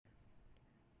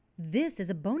This is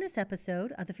a bonus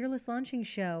episode of the Fearless Launching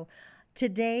Show.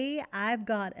 Today, I've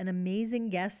got an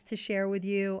amazing guest to share with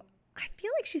you. I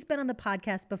feel like she's been on the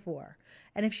podcast before.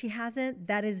 And if she hasn't,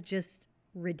 that is just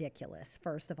ridiculous,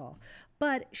 first of all.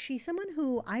 But she's someone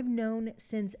who I've known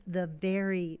since the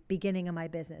very beginning of my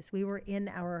business.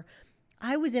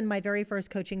 I was in my very first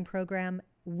coaching program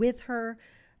with her.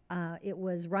 It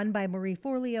was run by Marie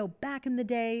Forleo back in the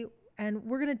day. And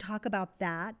we're going to talk about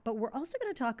that, but we're also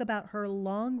going to talk about her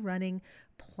long-running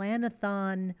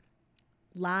Planathon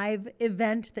live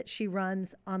event that she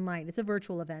runs online. It's a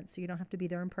virtual event, so you don't have to be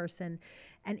there in person.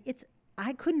 And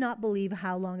I could not believe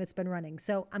how long it's been running.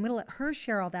 So I'm going to let her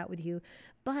share all that with you.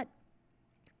 But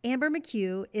Amber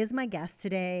McHugh is my guest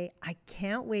today. I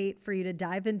can't wait for you to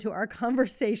dive into our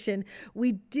conversation.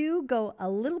 We do go a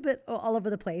little bit all over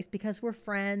the place because we're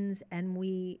friends and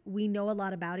we know a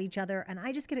lot about each other. And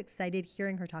I just get excited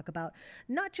hearing her talk about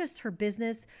not just her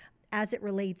business as it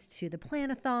relates to the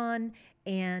Planathon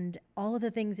and all of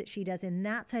the things that she does in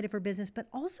that side of her business, but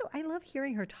also I love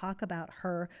hearing her talk about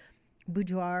her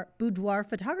boudoir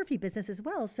photography business as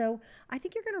well. So I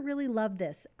think you're going to really love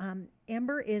this.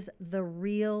 Amber is the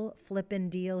real flippin'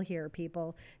 deal here,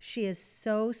 people. She is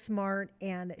so smart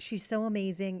and she's so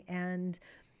amazing. And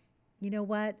you know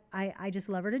what? I just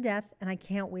love her to death and I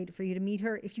can't wait for you to meet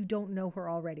her if you don't know her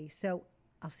already. So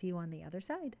I'll see you on the other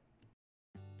side.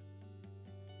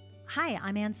 Hi,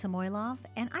 I'm Anne Samoilov,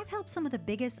 and I've helped some of the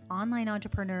biggest online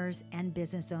entrepreneurs and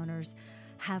business owners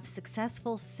have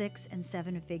successful 6- and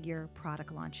 7-figure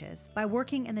product launches. By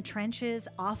working in the trenches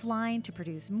offline to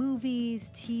produce movies,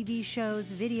 TV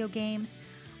shows, video games,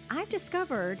 I've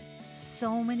discovered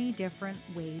so many different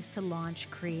ways to launch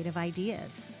creative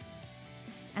ideas.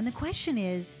 And the question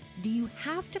is, do you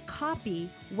have to copy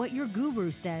what your guru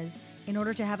says in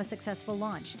order to have a successful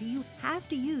launch? Do you have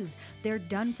to use their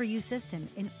done-for-you system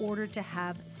in order to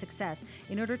have success,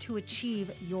 in order to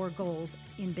achieve your goals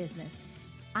in business?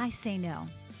 I say no.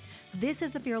 This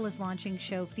is the Fearless Launching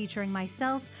Show featuring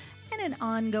myself and an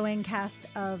ongoing cast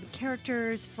of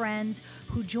characters, friends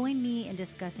who join me in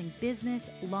discussing business,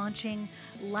 launching,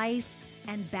 life,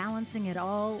 and balancing it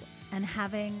all and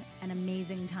having an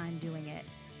amazing time doing it.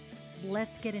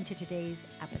 Let's get into today's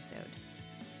episode.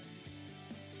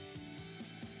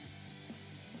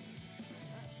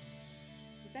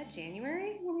 Was that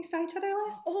January when we saw each other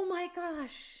last? Oh my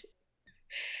gosh.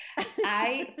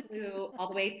 I flew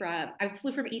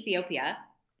from Ethiopia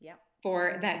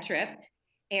for that trip,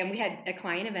 and we had a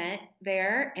client event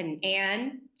there, and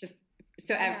Anne, just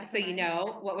so you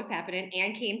know what was happening,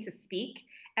 Anne came to speak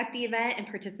at the event and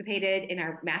participated in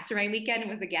our mastermind weekend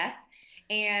and was a guest.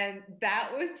 And that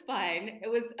was fun. It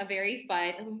was a very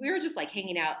fun, we were just like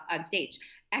hanging out on stage.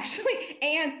 Actually,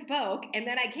 Anne spoke, and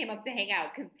then I came up to hang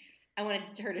out because I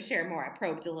wanted her to share more. I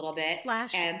probed a little bit.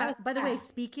 By the way,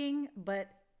 speaking, but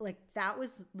like that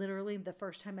was literally the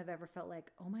first time I've ever felt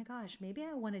like, oh my gosh, maybe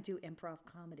I want to do improv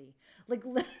comedy. Like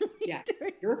literally. Yeah,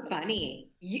 you're funny.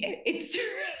 Yeah, it's true.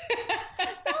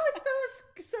 That was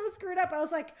so screwed up. I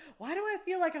was like, why do I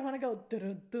feel like I want to go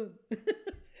dun dun?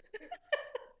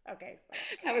 Okay. So.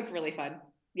 That was really fun.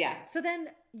 Yeah. So then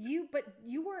you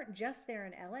weren't just there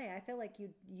in LA. I feel like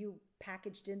you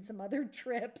packaged in some other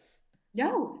trips.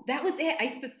 No, that was it.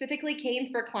 I specifically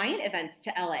came for client events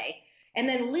to LA. And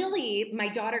then Lily, my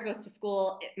daughter goes to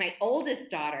school. My oldest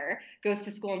daughter goes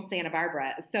to school in Santa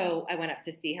Barbara. So I went up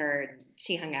to see her and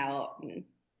she hung out.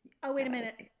 Oh, wait a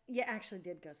minute. You actually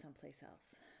did go someplace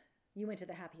else. You went to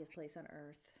the happiest place on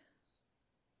earth.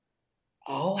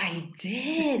 Oh, I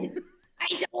did.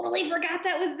 I totally forgot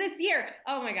that was this year.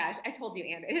 Oh my gosh. I told you,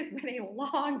 Anne, it has been a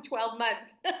long 12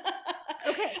 months.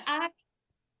 Okay.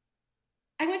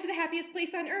 I went to the happiest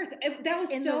place on earth. That was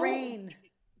in the rain.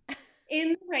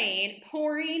 In the rain,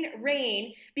 pouring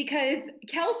rain, because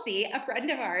Kelsey, a friend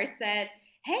of ours, said,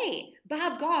 hey,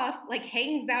 Bob Goff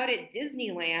hangs out at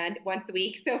Disneyland once a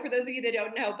week. So for those of you that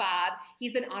don't know Bob,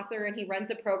 he's an author and he runs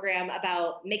a program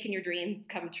about making your dreams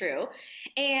come true.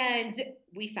 And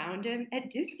we found him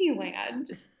at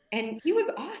Disneyland and he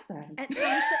was awesome.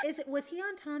 Was he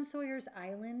on Tom Sawyer's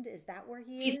Island? Is that where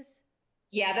he is?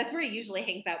 Yeah, that's where he usually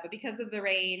hangs out, but because of the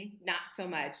rain, not so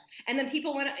much. And then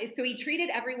so he treated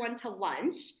everyone to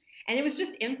lunch, and it was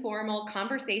just informal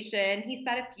conversation. He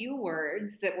said a few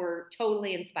words that were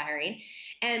totally inspiring,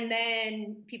 and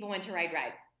then people went to ride.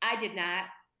 I did not.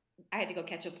 I had to go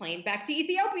catch a plane back to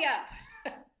Ethiopia.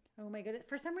 Oh my goodness.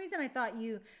 For some reason, I thought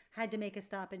you had to make a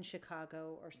stop in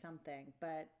Chicago or something,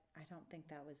 but I don't think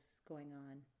that was going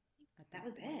on. That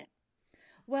was it.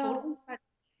 Well,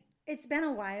 it's been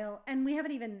a while and we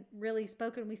haven't even really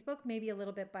spoken. We spoke maybe a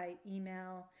little bit by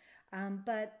email,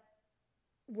 but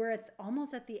we're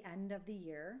almost at the end of the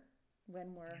year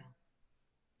when we're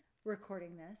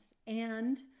recording this,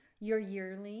 and your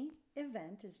yearly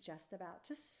event is just about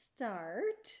to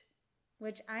start,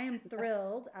 which I am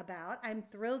thrilled about. I'm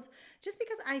thrilled just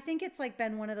because I think it's like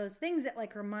been one of those things that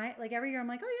like remind, like every year I'm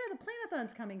like, oh yeah, the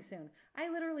Planathon's coming soon. I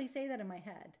literally say that in my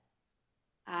head.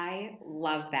 I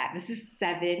love that. This is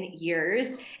 7 years,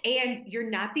 and you're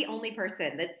not the only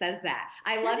person that says that.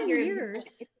 I love hearing 7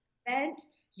 years. Event.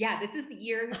 Yeah, this is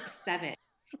year 7.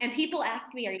 And people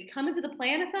ask me, are you coming to the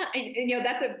Planathon? And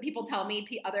that's what people tell me.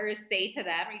 Others say to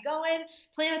them, are you going?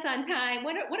 Planathon time.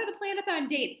 What are the Planathon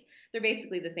dates? They're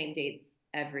basically the same dates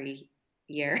every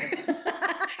year.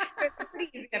 It's pretty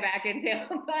easy to back into,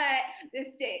 but this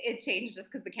day it changed just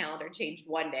because the calendar changed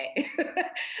one day.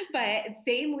 But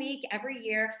same week every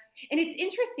year. And it's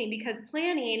interesting because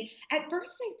planning, at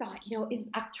first I thought, is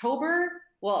October,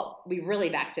 well, we really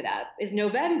backed it up. Is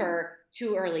November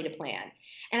too early to plan?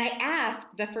 And I asked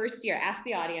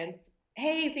the audience,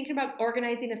 hey, thinking about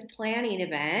organizing this planning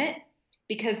event,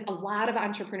 because a lot of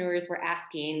entrepreneurs were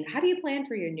asking, how do you plan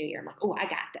for your new year? I'm like, oh,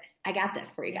 I got this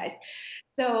for you guys.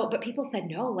 So, but people said,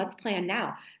 no, let's plan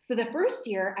now. So the first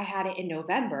year I had it in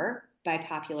November by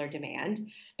popular demand,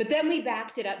 but then we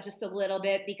backed it up just a little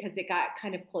bit because it got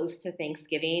kind of close to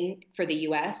Thanksgiving for the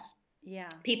US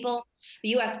people,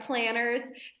 the US planners.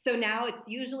 So now it's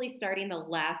usually starting the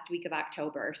last week of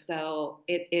October. So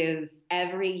it is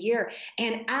every year.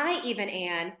 And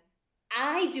Ann,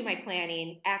 I do my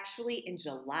planning actually in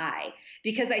July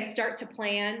because I start to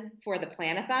plan for the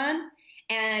Planathon.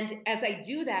 And as I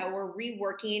do that, we're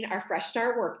reworking our Fresh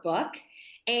Start workbook.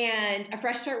 And a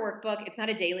Fresh Start workbook, it's not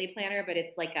a daily planner, but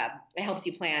it's like it helps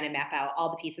you plan and map out all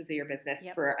the pieces of your business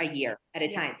for a year at a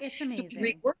time. It's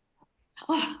amazing.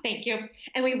 Oh, thank you.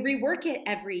 And we rework it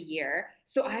every year.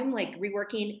 So I'm like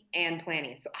reworking and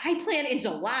planning. So I plan in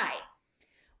July.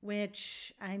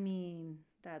 Which, I mean,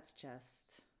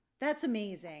 that's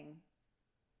amazing.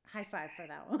 High five for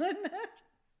that one.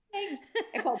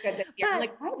 It felt good this year. I'm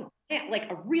like,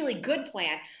 like a really good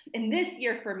plan. And this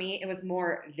year for me, it was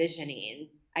more visioning.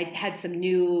 I had some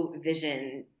new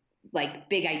vision, like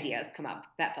big ideas come up.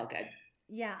 That felt good.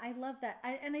 Yeah, I love that.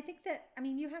 And I think that, I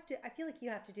feel like you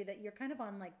have to do that. You're kind of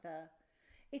on like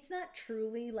it's not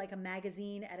truly like a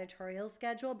magazine editorial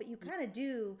schedule, but you kind of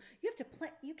do, you have to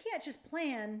plan, you can't just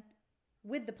plan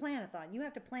with the Planathon. You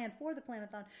have to plan for the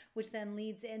Planathon, which then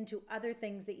leads into other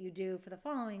things that you do for the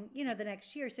following, the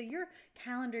next year. So your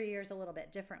calendar year is a little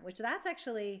bit different, which that's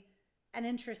actually an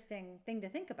interesting thing to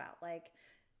think about. Like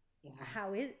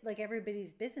how is like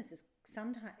everybody's business is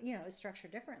sometimes, is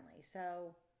structured differently.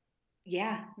 So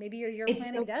maybe your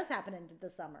planning does happen into the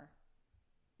summer.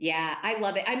 Yeah, I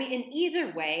love it. I mean, in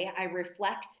either way, I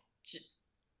reflect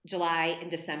July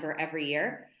and December every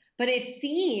year. But it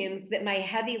seems that my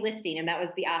heavy lifting, and that was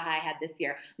the aha I had this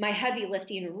year, my heavy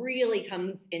lifting really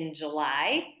comes in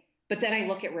July. But then I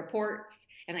look at reports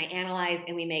and I analyze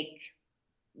and we make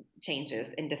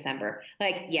changes in December.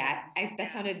 Like,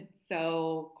 that sounded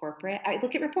so corporate. I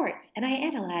look at reports and I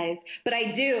analyze, but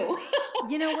I do.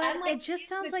 You know what? It just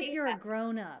sounds like you're a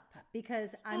grown up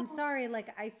because I'm sorry. Like,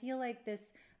 I feel like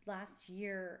this last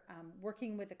year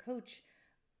working with a coach,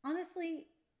 honestly,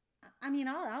 I mean,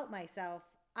 I'll out myself.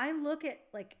 I look at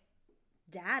like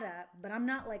data, but I'm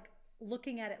not like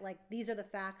looking at it like these are the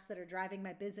facts that are driving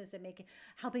my business and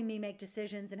helping me make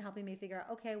decisions and helping me figure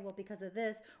out, okay, well, because of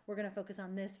this, we're going to focus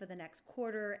on this for the next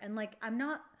quarter. And like, I'm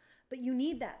not, but you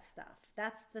need that stuff.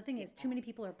 That's the thing is too many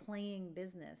people are playing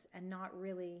business and not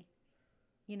really,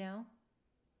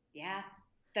 Yeah.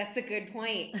 That's a good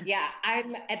point. Yeah,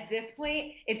 I'm at this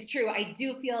point, it's true. I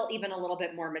do feel even a little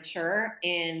bit more mature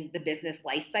in the business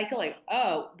life cycle. Like,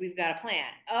 oh, we've got a plan.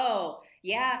 Oh,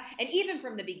 yeah. And even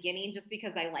from the beginning, just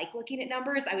because I like looking at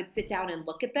numbers, I would sit down and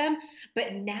look at them.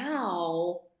 But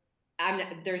now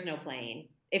there's no playing.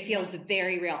 It feels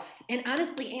very real. And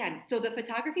honestly, Ann, so the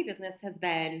photography business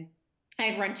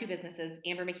I've run 2 businesses,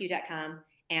 ambermchugh.com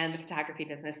and the photography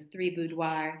business,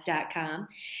 3boudoir.com,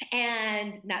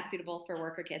 and not suitable for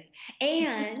work or kids.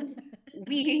 And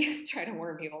we try to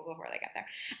warn people before they get there.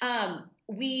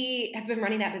 We have been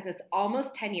running that business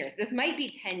almost 10 years. This might be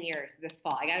 10 years this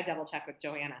fall. I got to double check with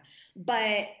Joanna.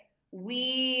 But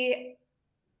we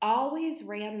always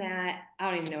ran that. I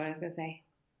don't even know what I was going to say.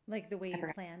 Like the way you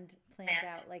planned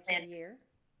out like your year?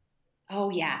 Oh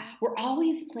yeah, we're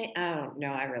always planning. I don't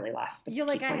know. I really lost. You're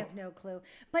like, I have no clue.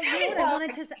 But you know what?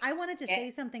 I wanted to say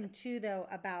something too, though,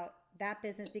 about that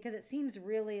business because it seems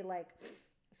really like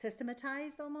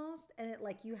systematized almost, and it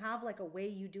like you have like a way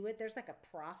you do it. There's like a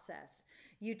process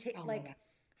you take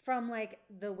from like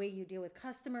the way you deal with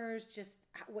customers, just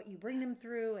what you bring them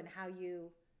through, and how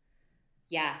you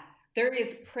Yeah, there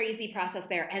is crazy process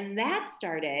there. And that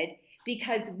started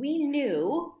because we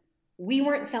knew we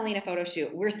weren't selling a photo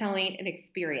shoot. We're selling an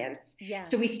experience. Yes.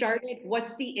 So we started,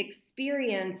 what's the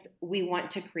experience we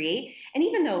want to create? And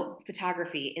even though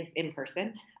photography is in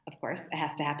person, of course, it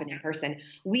has to happen in person,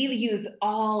 we use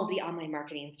all of the online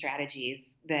marketing strategies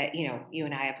that, you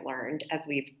and I have learned as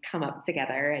we've come up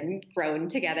together and grown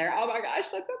together. Oh my gosh,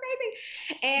 that's so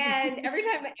crazy. And every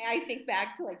time I think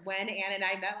back to like when Ann and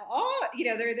I met,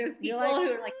 there's people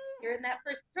who are like, you're in that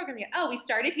first program. Oh, we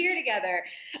started here together.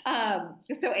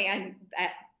 So Ann,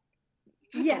 that's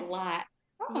yes. a lot.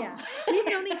 Oh. Yeah. We've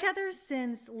known each other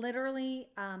since literally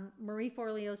Marie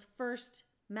Forleo's first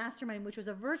mastermind, which was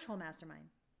a virtual mastermind.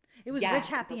 It was Rich,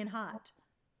 Happy, and Hot.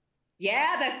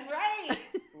 Yeah, that's right.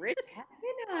 Rich, Happy,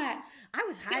 and Hot. I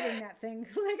was hiding that thing. Like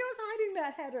I was hiding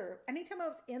that header. Anytime I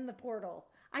was in the portal,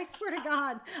 I swear to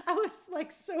God, I was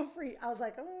like so free. I was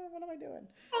like, oh, what am I doing?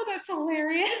 Oh, that's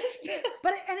hilarious.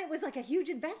 And it was like a huge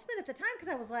investment at the time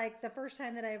because I was like the first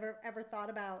time that I ever thought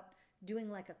about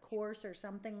doing like a course or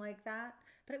something like that.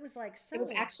 But it was like so. It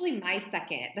was actually my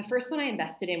second. The first one I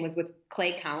invested in was with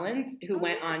Clay Collins, who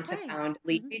went on to found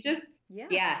Lead Pages. Yeah.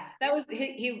 Yeah. That was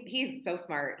he's so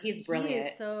smart. He's brilliant. He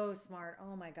is so smart.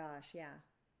 Oh my gosh. Yeah.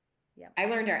 Yeah. I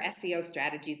learned our SEO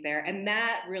strategies there, and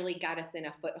that really got us in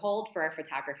a foothold for our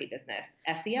photography business.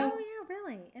 SEO. Oh yeah,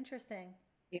 really interesting.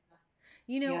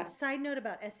 Yeah. Side note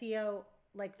about SEO,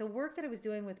 like the work that I was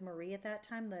doing with Marie at that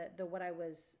time, the what I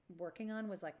was working on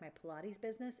was like my Pilates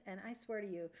business, and I swear to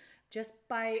you, just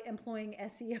by employing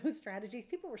SEO strategies,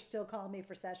 people were still calling me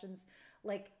for sessions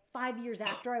like 5 years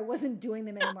after I wasn't doing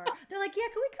them anymore. They're like, yeah,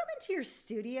 can we come into your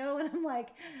studio? And I'm like,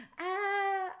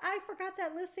 I forgot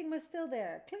that listing was still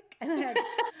there. Click. And I had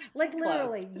like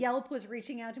literally Yelp was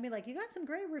reaching out to me like, you got some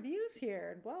great reviews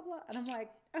here and blah, blah. And I'm like,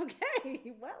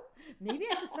 okay, well, maybe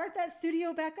I should start that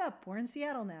studio back up. We're in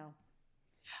Seattle now.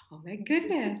 Oh my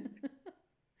goodness.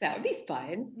 That would be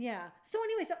fun. Yeah. So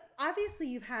anyway, so obviously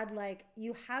you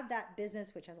have that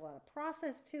business, which has a lot of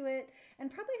process to it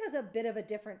and probably has a bit of a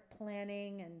different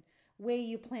planning and way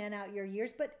you plan out your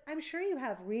years. But I'm sure you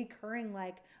have recurring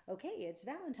like, okay, it's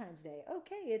Valentine's Day.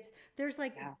 Okay. There's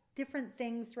like different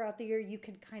things throughout the year you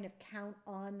can kind of count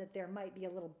on that there might be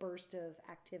a little burst of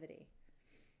activity.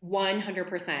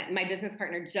 100%. My business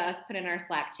partner just put in our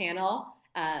Slack channel.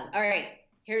 All right,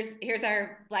 here's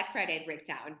our Black Friday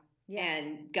breakdown. Yeah.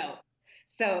 And go.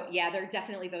 So yeah, there are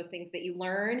definitely those things that you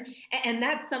learn. And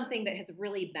that's something that has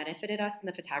really benefited us in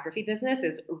the photography business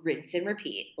is rinse and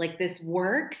repeat. Like this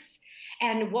works.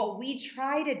 And what we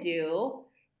try to do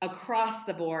across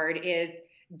the board is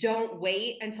don't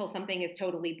wait until something is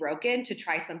totally broken to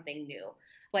try something new.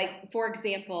 Like, for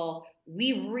example,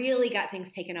 we really got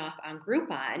things taken off on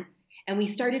Groupon. And we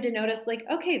started to notice like,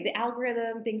 okay, the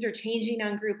algorithm, things are changing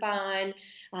on Groupon.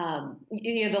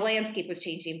 The landscape was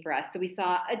changing for us. So we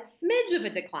saw a smidge of a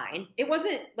decline. It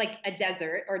wasn't like a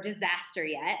desert or disaster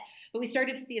yet, but we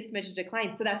started to see a smidge of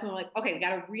decline. So that's when we're like, okay, we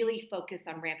got to really focus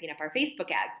on ramping up our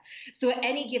Facebook ads. So at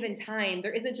any given time,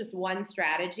 there isn't just one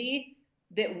strategy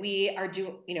that we are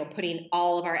putting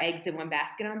all of our eggs in one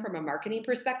basket on from a marketing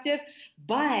perspective,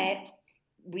 but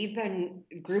we've been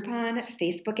Groupon,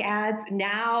 Facebook ads.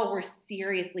 Now we're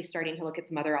seriously starting to look at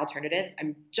some other alternatives.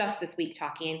 I'm just this week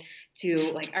talking to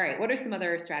like, all right, what are some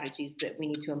other strategies that we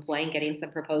need to employ and getting some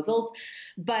proposals?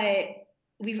 But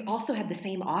we've also had the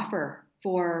same offer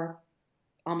for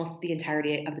almost the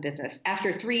entirety of the business.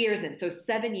 After 3 years in, so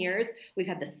 7 years, we've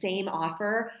had the same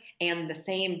offer and the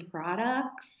same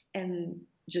products and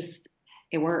just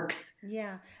it works.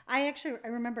 Yeah. I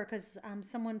remember because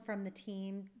someone from the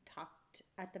team talked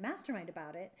at the mastermind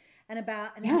about it and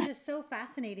it was just so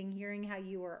fascinating hearing how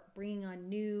you were bringing on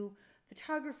new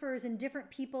photographers and different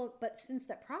people. But since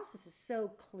that process is so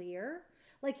clear,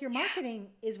 like your marketing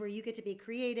is where you get to be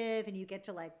creative and you get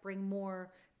to like bring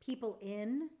more people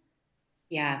in.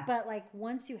 Yeah. But like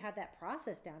once you have that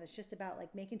process down, it's just about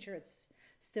like making sure it's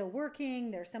still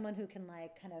working. There's someone who can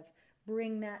like kind of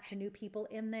bring that to new people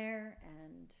in there.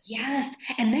 And yes.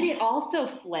 And then it also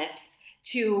flips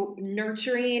to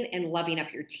nurturing and loving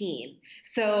up your team.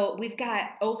 So we've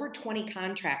got over 20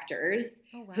 contractors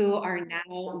who are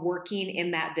now working in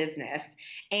that business.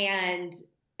 And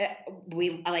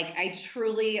I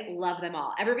truly love them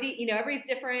all. Everybody, everybody's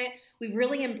different. We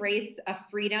really embrace a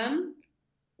freedom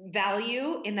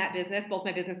value in that business. Both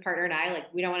my business partner and I,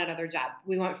 like, we don't want another job.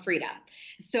 We want freedom.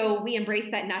 So we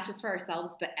embrace that not just for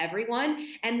ourselves, but everyone.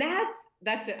 And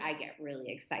that's what I get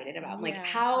really excited about. Like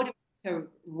how to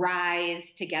rise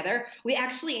together. We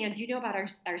actually, Ann, do you know about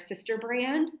our sister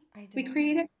brand we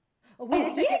created? Oh, wait a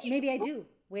second. Maybe I do.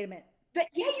 Wait a minute. But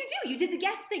yeah, you do. You did the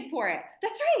guest thing for it.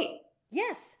 That's right.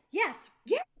 Yes. Yes.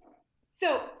 Yeah.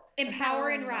 So empower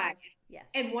and rise. Yes.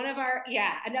 And one of our,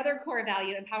 another core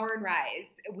value, empower and rise.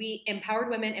 We empower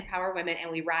women,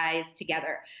 and we rise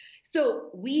together. So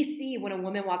we see when a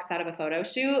woman walks out of a photo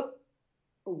shoot,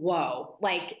 whoa,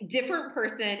 like different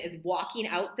person is walking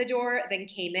out the door than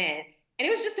came in. And it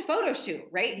was just a photo shoot,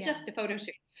 right? Yeah. Just a photo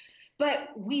shoot. But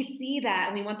we see that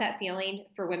and we want that feeling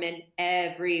for women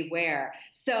everywhere.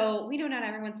 So we know not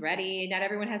everyone's ready. Not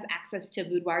everyone has access to a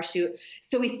boudoir shoot.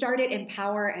 So we started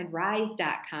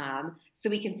empowerandrise.com so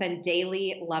we can send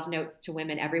daily love notes to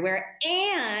women everywhere.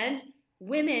 And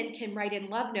women can write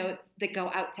in love notes that go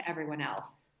out to everyone else.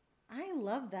 I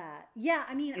love that. Yeah,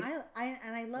 I mean,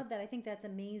 I love that. I think that's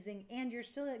amazing. And you're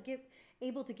still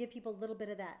able to give people a little bit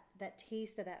of that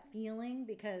taste of that feeling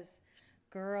because,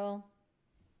 girl,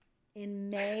 in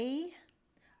May,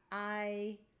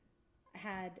 I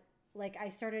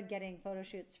started getting photo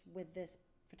shoots with this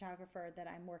photographer that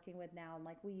I'm working with now. And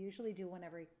we usually do one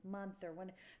every month or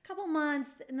a couple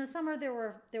months. In the summer,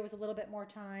 there was a little bit more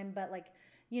time, but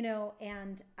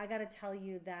and I got to tell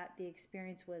you that the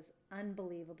experience was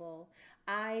unbelievable.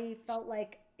 I felt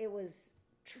like it was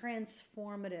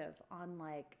transformative on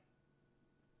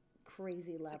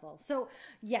crazy level. So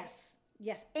yes.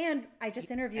 And I just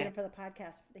interviewed him for the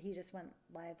podcast. He just went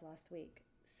live last week.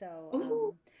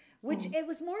 So, which it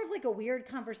was more of a weird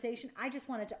conversation. I just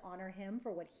wanted to honor him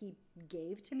for what he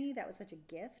gave to me. That was such a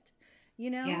gift,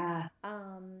 Yeah.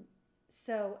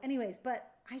 So anyways,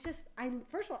 but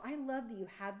first of all, I love that you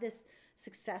have this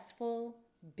successful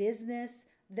business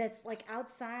that's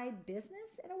outside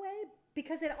business in a way,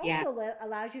 because it also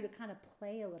allows you to kind of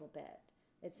play a little bit.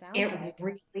 It sounds like. It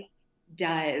really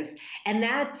does. And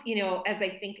that's, as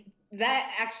I think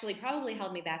that actually probably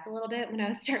held me back a little bit when I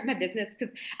was starting my business,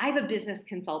 because I have a business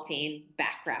consulting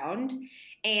background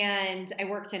and I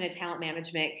worked in a talent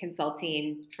management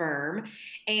consulting firm.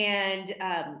 And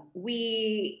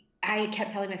I kept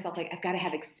telling myself, I've got to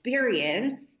have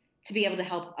experience to be able to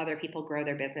help other people grow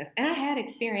their business. And I had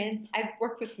experience. I've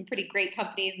worked with some pretty great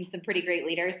companies and some pretty great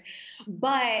leaders,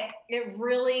 but it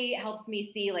really helps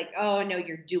me see oh no,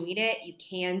 you're doing it. You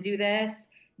can do this.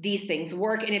 These things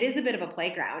work. And it is a bit of a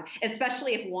playground,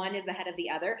 especially if one is ahead of the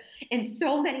other. And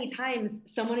so many times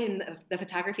someone in the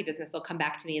photography business will come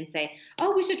back to me and say,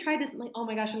 oh, we should try this. I'm like, oh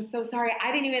my gosh, I'm so sorry.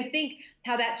 I didn't even think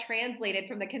how that translated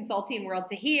from the consulting world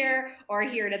to here or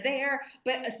here to there.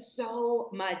 But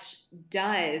so much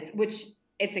does, which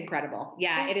it's incredible.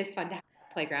 Yeah, it is fun to have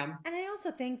a playground. And I also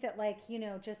think that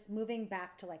just moving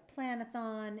back to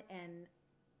Planathon and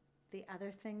the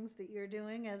other things that you're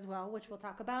doing as well, which we'll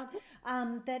talk about,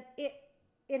 that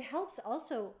it helps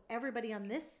also everybody on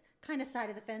this kind of side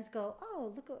of the fence go,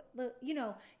 oh, look,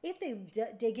 if they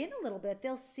dig in a little bit,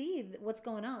 they'll see what's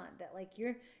going on, that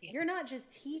you're not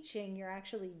just teaching, you're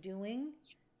actually doing,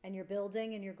 and you're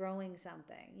building and you're growing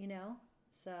something,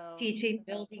 so teaching,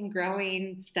 building,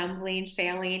 growing, stumbling,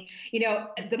 failing, the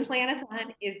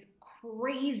Planathon is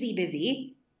crazy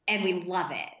busy and we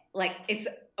love it. It's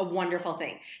a wonderful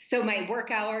thing. So my work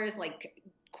hours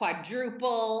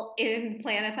quadruple in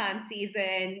Planathon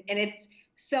season, and it's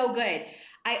so good.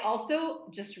 I also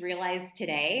just realized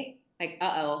today,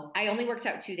 I only worked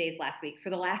out 2 days last week. For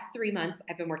the last 3 months,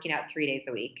 I've been working out 3 days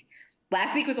a week.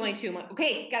 Last week was only 2 months.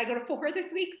 Okay, got to go to 4 this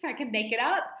week so I can make it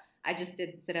up. I just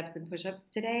did sit-ups and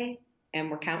push-ups today, and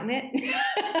we're counting it.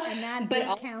 And that is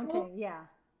counting, yeah.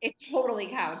 It totally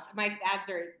counts. My abs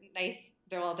are nice.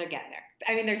 They're getting there.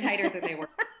 I mean, they're tighter than they were.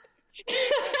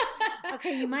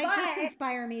 Okay, you might just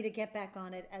inspire me to get back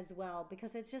on it as well,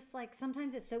 because it's just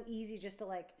sometimes it's so easy just to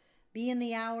be in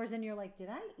the hours and you're did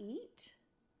I eat?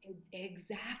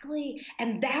 Exactly.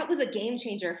 And that was a game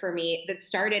changer for me that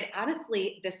started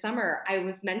honestly this summer. I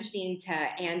was mentioning to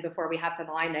Anne before we hopped on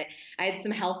the line that I had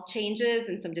some health changes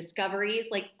and some discoveries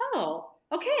oh,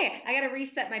 okay, I got to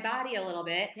reset my body a little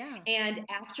bit. Yeah. And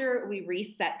after we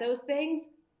reset those things,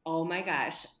 oh my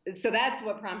gosh. So that's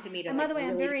what prompted me to. And by the way,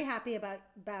 I'm very happy about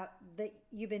that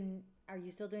are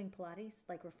you still doing Pilates,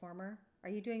 reformer? Are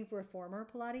you doing reformer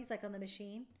Pilates, on the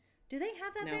machine? Do they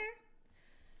have that there?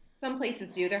 Some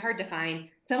places do. They're hard to find.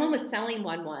 Someone was selling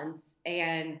one once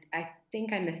and I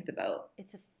think I missed the boat.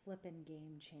 It's a flippin'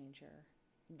 game changer.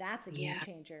 That's a game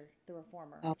changer, the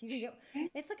reformer. Oh. If you can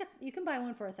you can buy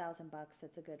one for $1,000.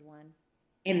 That's a good one.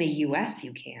 In the US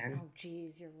you can. Oh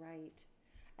geez, you're right.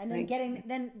 And then getting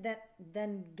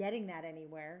that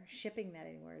anywhere, shipping that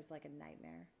anywhere is a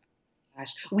nightmare.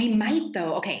 Gosh, we might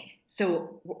though. Okay,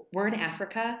 so we're in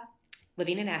Africa,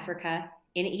 living in Africa,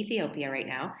 in Ethiopia right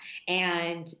now.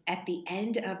 And at the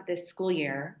end of this school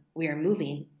year, we are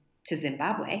moving to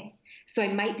Zimbabwe. So I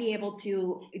might be able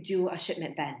to do a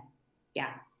shipment then.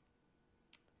 Yeah.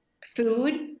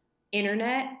 food,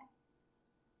 internet,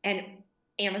 and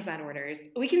Amazon orders.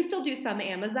 We can still do some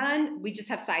Amazon. We just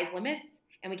have size limits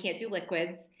and we can't do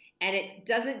liquids. And it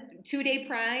doesn't, 2-day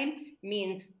Prime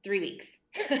means 3 weeks.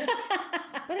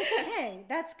 But it's okay.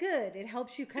 That's good. It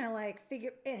helps you kind of like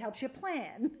it helps you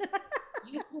plan.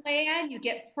 You plan, you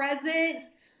get present.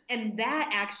 And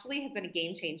that actually has been a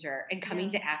game changer. And coming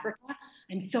to Africa,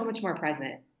 I'm so much more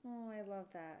present. Oh, I love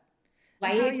that.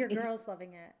 Like, how are your girls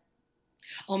loving it?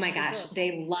 Oh my gosh,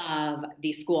 they love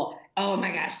the school. Oh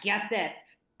my gosh, get this.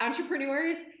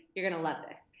 Entrepreneurs, you're going to love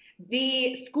this.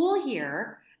 The school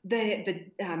here,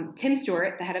 Tim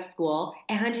Stewart, the head of school,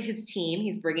 and his team,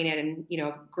 he's bringing in,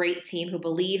 a great team who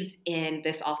believes in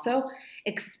this also,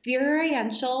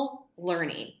 experiential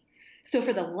learning. So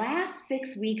for the last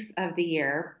 6 weeks of the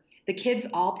year, the kids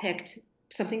all picked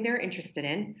something they're interested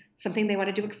in, something they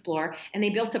wanted to explore, and they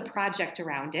built a project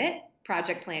around it,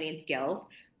 project planning skills.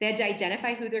 They had to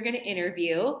identify who they're going to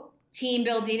interview, team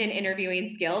building and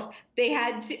interviewing skills. They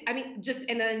had to,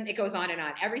 and then it goes on and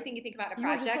on. Everything you think about a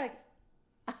project.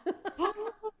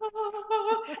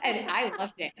 And I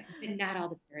loved it. And not all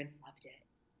the parents loved it.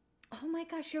 Oh my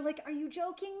gosh. You're like, are you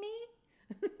joking me?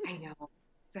 I know.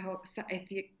 So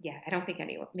if you, I don't think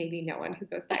anyone, maybe no one who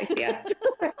goes to ICF.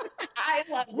 I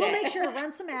loved it. We'll make sure to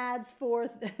run some ads for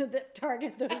that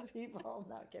target those people.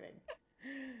 No kidding.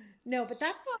 No, but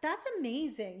that's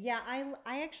amazing. Yeah,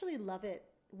 I actually love it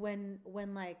when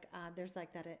like there's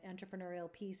like that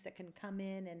entrepreneurial piece that can come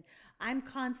in, and I'm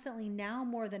constantly now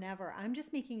more than ever, I'm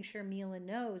just making sure Mila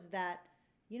knows that,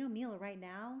 Mila right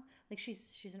now, like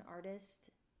she's an artist,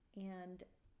 and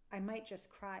I might just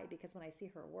cry because when I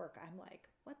see her work, I'm like,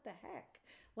 what the heck?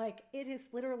 Like, it is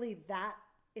literally that.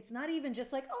 It's not even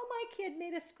just like, oh, my kid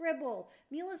made a scribble.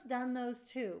 Mila's done those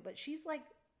too, but she's like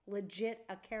legit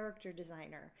a character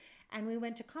designer. And we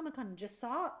went to Comic-Con and just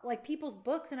saw like people's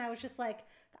books, and I was just like,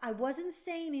 I wasn't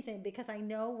saying anything because I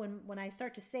know when I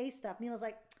start to say stuff, Mila's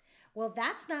like, well,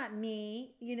 that's not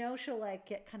me. She'll like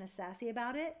get kind of sassy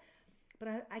about it.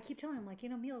 But I keep telling him, like,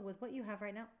 Mila, with what you have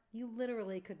right now, you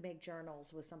literally could make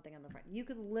journals with something on the front. You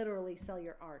could literally sell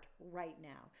your art right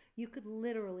now. You could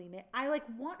literally I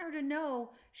want her to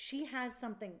know she has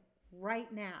something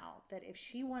right now that if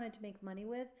she wanted to make money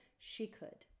with, she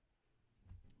could.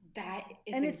 That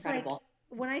is and incredible. It's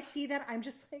like, when I see that, I'm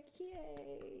just like,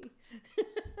 yay.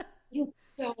 It's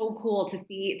so cool to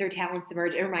see their talents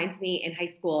emerge. It reminds me, in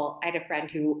high school, I had a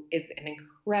friend who is an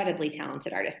incredibly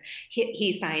talented artist.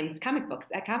 He signs comic books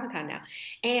at Comic-Con now.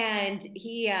 And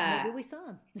he... maybe we saw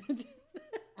him.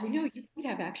 I know, you could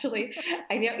have, actually.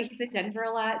 I know he's in Denver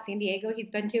a lot, San Diego he's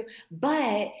been to.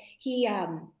 But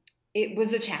it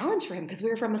was a challenge for him because we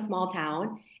were from a small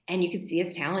town, and you could see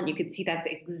his talent. You could see that's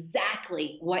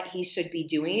exactly what he should be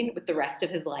doing with the rest of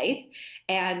his life.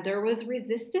 And there was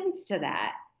resistance to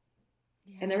that.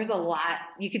 Yeah. And there was a lot,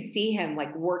 you could see him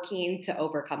like working to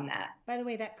overcome that. By the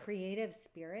way, that creative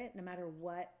spirit, no matter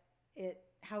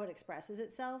how it expresses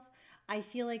itself, I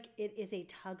feel like it is a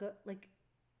tug of, like,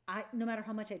 no matter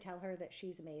how much I tell her that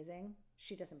she's amazing,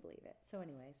 she doesn't believe it. So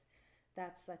anyways,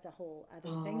 that's a whole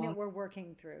other thing that we're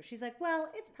working through. She's like, well,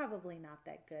 it's probably not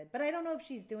that good, but I don't know if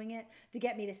she's doing it to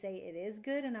get me to say it is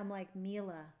good. And I'm like,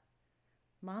 Mila,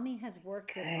 mommy has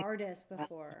worked with artists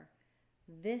before.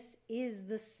 This is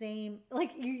the same,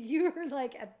 like you're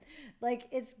like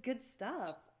it's good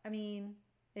stuff. I mean,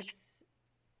 it's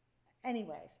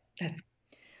anyways.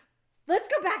 Let's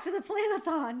go back to the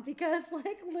Planathon because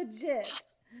like legit.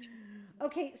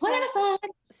 Okay, so Planathon.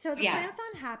 So the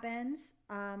Planathon happens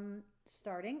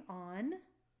starting on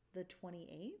the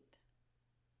 28th.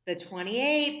 The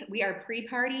 28th. We are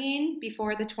pre-partying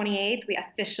before the 28th. We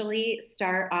officially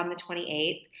start on the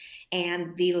 28th,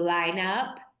 and the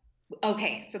lineup.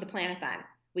 Okay, so the Planathon,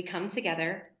 we come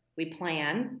together, we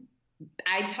plan.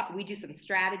 We do some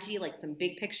strategy, like some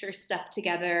big picture stuff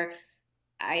together.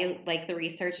 I like the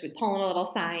research. We pull in a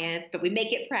little science, but we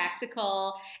make it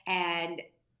practical, and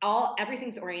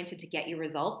everything's oriented to get you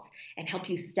results and help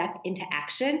you step into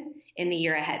action in the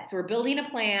year ahead. So we're building a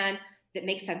plan that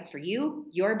makes sense for you,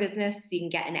 your business, so you can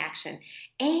get in action.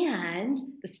 And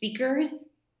the speakers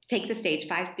take the stage.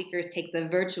 5 speakers take the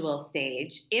virtual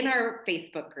stage in our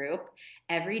Facebook group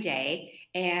every day,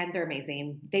 and they're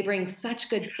amazing. They bring such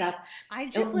good stuff. I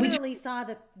just literally saw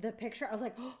the picture. I was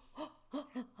like,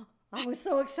 I was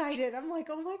so excited. I'm like,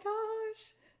 oh my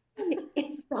gosh.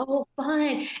 It's so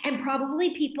fun. And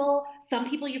probably some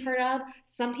people you've heard of,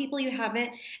 some people you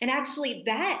haven't. And actually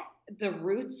the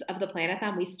roots of the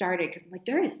Planathon we started because I'm like,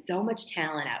 there is so much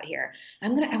talent out here. I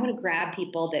want to grab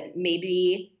people that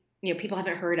maybe people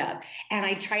haven't heard of. And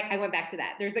I went back to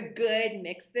that. There's a good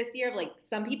mix this year of like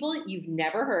some people you've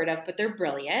never heard of, but they're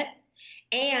brilliant,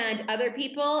 and other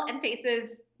people and faces,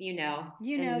 you love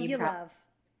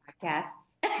podcasts.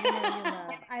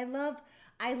 You love.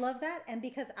 I love that. And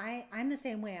because I'm the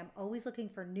same way. I'm always looking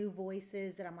for new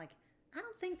voices that I'm like, I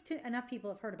don't think enough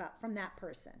people have heard about from that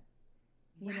person.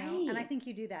 You know? And I think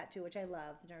you do that too, which I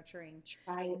love, nurturing so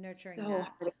that. Hard.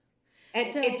 And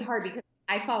it's hard because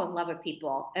I fall in love with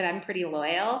people and I'm pretty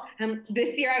loyal. And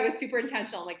this year I was super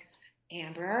intentional. I'm like,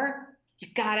 Amber, you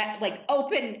gotta like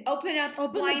open up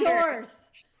the doors.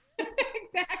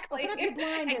 Exactly. Open up your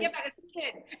blinders. And get back to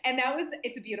it. And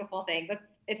it's a beautiful thing.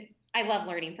 I love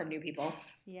learning from new people.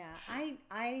 Yeah,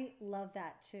 I love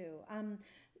that too.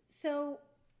 So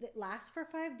it lasts for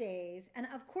 5 days, and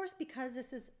of course, because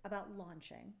this is about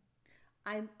launching,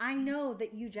 I know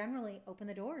that you generally open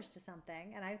the doors to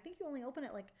something, and I think you only open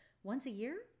it like once a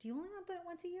year. Do you only open it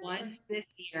once a year?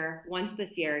 Once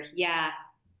this year. Yeah.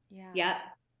 Yeah. Yep.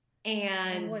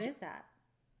 And what is that?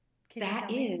 Can you tell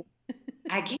me?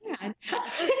 I can.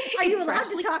 Are you allowed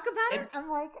to talk about it? I'm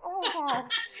like, oh my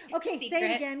gosh. Okay, secret.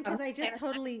 Say it again because I just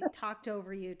totally talked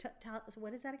over you.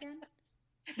 What is that again?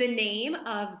 The name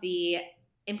of the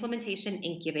implementation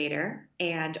incubator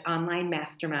and online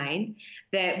mastermind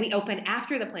that we open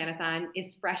after the Planathon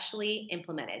is Freshly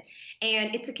Implemented.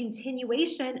 And it's a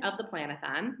continuation of the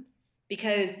Planathon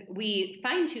because we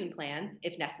fine-tune plans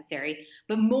if necessary,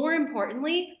 but more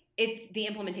importantly, it's the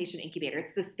implementation incubator.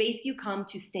 It's the space you come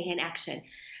to stay in action.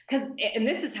 And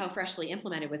this is how Freshly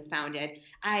Implemented was founded.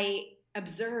 I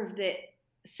observed that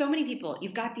so many people,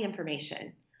 you've got the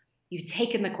information, you've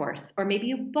taken the course, or maybe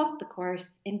you bought the course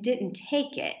and didn't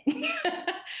take it,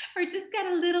 or just got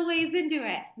a little ways into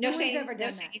it. No shame, one's ever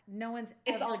done that. No one's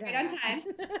ever done that. It's all right on time.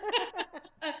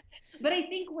 But I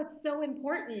think what's so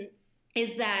important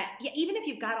is that even if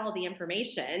you've got all the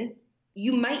information,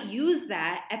 you might use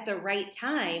that at the right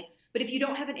time. But if you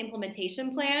don't have an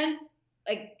implementation plan,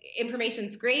 like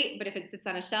information's great, but if it sits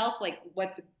on a shelf, like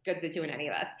what's good to do in any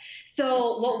of us?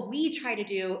 So what we try to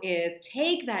do is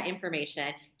take that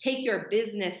information, take your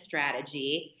business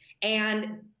strategy,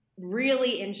 and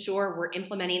really ensure we're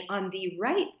implementing on the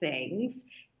right things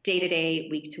day to day,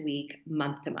 week to week,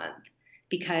 month to month.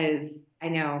 Because I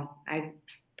know I've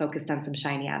focused on some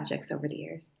shiny objects over the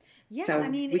years. Yeah, so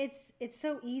it's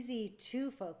so easy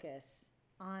to focus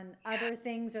on other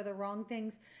things or the wrong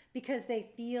things because they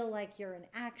feel like you're in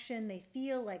action. They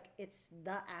feel like it's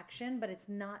the action, but it's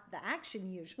not the action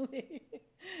usually.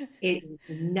 It's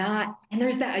not. And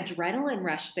there's that adrenaline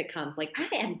rush that comes like, I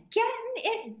am getting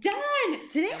it done.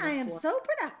 Today I am so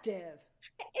productive.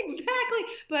 Exactly.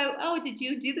 But, did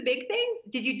you do the big things?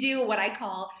 Did you do what I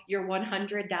call your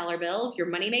 $100 bills, your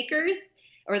money makers?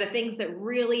 Or the things that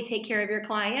really take care of your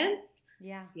clients?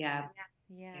 Yeah.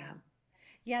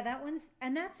 Yeah, that one's,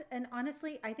 and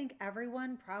honestly, I think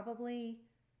everyone probably,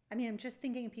 I'm just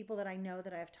thinking of people that I know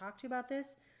that I've talked to about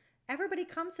this. Everybody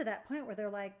comes to that point where they're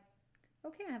like,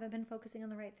 okay, I haven't been focusing on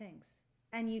the right things.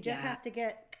 And you just have to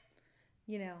get,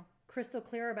 crystal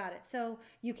clear about it. So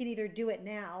you can either do it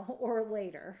now or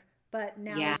later, but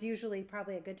now is usually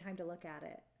probably a good time to look at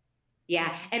it.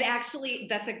 Yeah. And actually,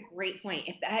 that's a great point.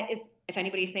 If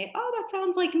anybody's saying, oh, that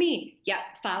sounds like me. Yeah.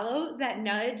 Follow that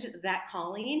nudge, that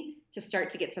calling to start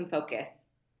to get some focus.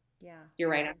 Yeah. You're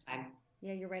right on time.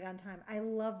 Yeah, you're right on time. I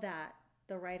love that.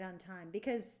 The right on time,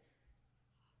 because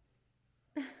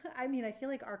I feel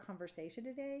like our conversation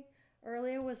today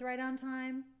earlier was right on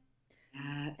time.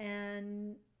 Yes.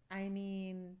 And I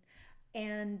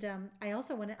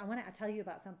also want to tell you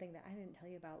about something that I didn't tell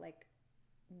you about, like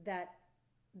that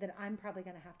I'm probably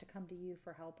going to have to come to you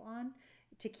for help on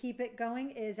to keep it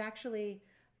going. Is actually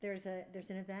there's an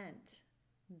event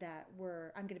that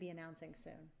I'm going to be announcing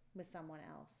soon with someone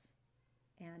else,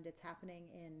 and it's happening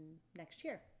in next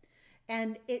year.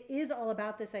 And it is all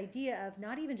about this idea of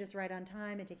not even just right on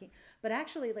time and taking, but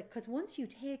actually because once you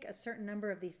take a certain number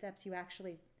of these steps, you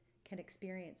actually can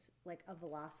experience like a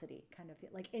velocity kind of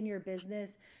like in your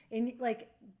business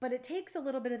but it takes a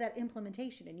little bit of that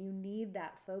implementation, and you need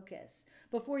that focus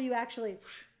before you actually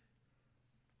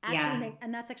make,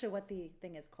 and that's actually what the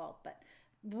thing is called, but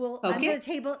I'm going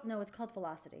to it's called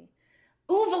velocity.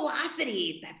 Oh,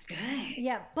 velocity. That's good.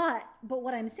 Yeah. But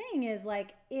what I'm saying is,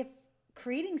 like, if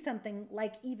creating something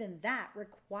like even that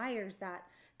requires that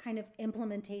kind of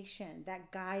implementation,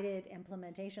 that guided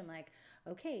implementation, like,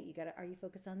 okay, are you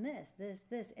focused on this,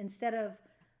 instead of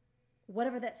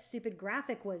whatever that stupid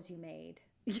graphic was you made,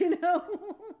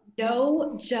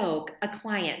 No joke. A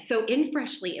client. So in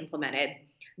Freshly Implemented,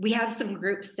 we have some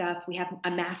group stuff. We have a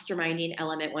masterminding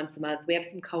element once a month. We have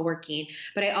some co-working,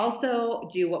 but I also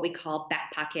do what we call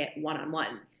back pocket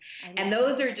one-on-ones. And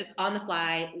those are just on the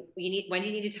fly. When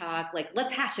you need to talk, like,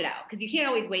 let's hash it out. Cause you can't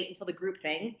always wait until the group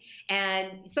thing.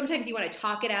 And sometimes you want to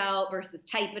talk it out versus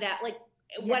type it out. Like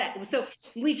what, so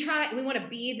we want to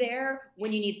be there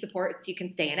when you need support so you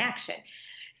can stay in action.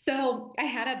 So I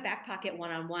had a back pocket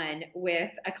one-on-one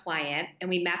with a client and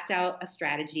we mapped out a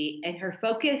strategy, and her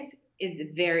focus is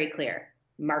very clear: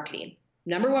 marketing.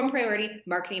 Number one priority,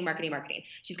 marketing, marketing, marketing.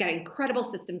 She's got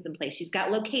incredible systems in place. She's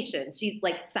got locations. She's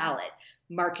like solid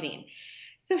marketing.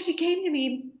 So she came to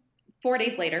me 4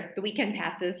 days later. The weekend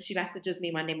passes. She messages me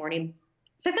Monday morning.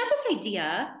 So I've got this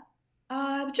idea.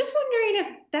 Just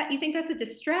wondering if you think that's a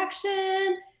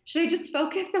distraction. Should I just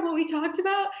focus on what we talked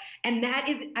about? And that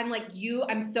is, I'm like,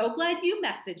 I'm so glad you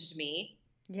messaged me.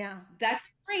 Yeah. That's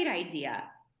a great idea.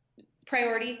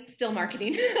 Priority, still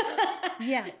marketing.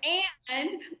 Yeah. And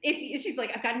if she's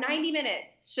like, I've got 90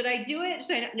 minutes. Should I do it?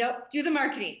 Should I not? Nope. Do the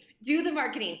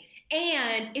marketing.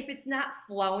 And if it's not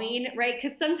flowing, right?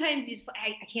 Because sometimes you just,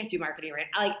 I can't do marketing, right?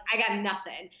 I got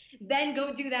nothing. Then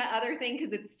go do that other thing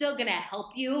because it's still going to help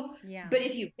you. Yeah. But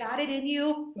if you've got it in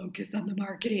you, focus on the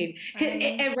marketing.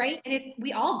 And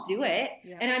we all do it.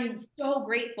 Yeah. And I'm so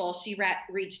grateful she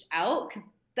reached out, because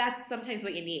that's sometimes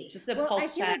what you need. Just a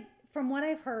pulse check. Like, from what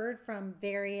I've heard from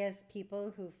various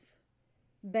people who've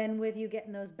been with you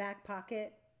getting those back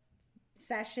pocket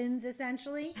sessions,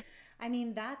 essentially, I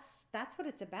mean, that's what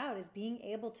it's about, is being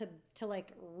able to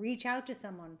like reach out to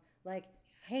someone like,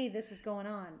 hey, this is going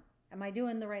on. Am I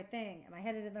doing the right thing? Am I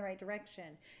headed in the right direction?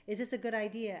 Is this a good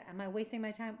idea? Am I wasting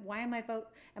my time? Why am I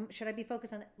should I be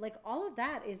focused on it? Like, all of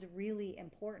that is really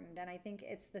important. And I think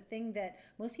it's the thing that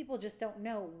most people just don't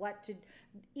know what to,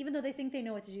 even though they think they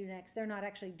know what to do next, they're not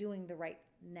actually doing the right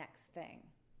next thing.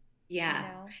 Yeah. You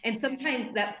know? And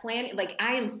sometimes that plan, like,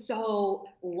 I am so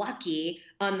lucky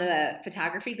on the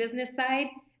photography business side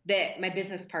that my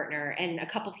business partner and a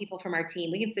couple people from our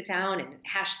team, we can sit down and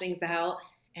hash things out,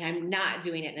 and I'm not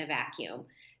doing it in a vacuum.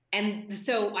 And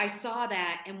so I saw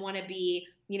that and want to be,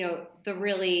 the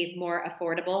really more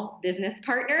affordable business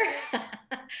partner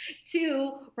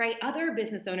to, right, other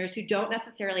business owners who don't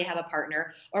necessarily have a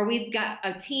partner, or we've got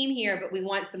a team here, but we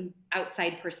want some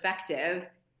outside perspective.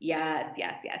 Yes.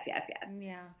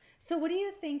 Yeah. So what do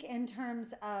you think in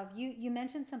terms of, you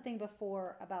mentioned something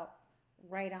before about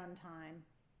right on time.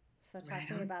 So talk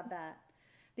to me about that.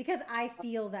 Because I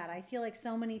feel like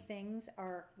so many things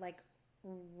are like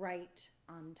right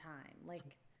on time.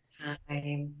 Like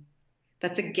time.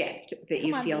 That's a gift that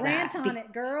you feel rant that. On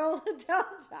it, girl.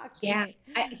 Don't talk to me.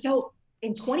 So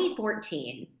in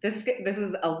 2014, this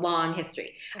is a long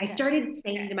history. Okay. I started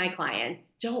saying to my clients,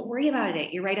 don't worry about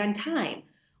it. You're right on time.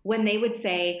 When they would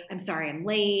say, I'm sorry, I'm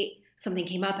late, something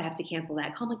came up, I have to cancel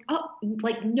that call. I'm like, oh,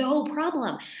 like, no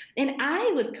problem. And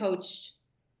I was coached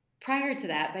prior to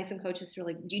that by some coaches who are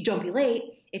like, you don't be late.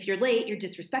 If you're late, you're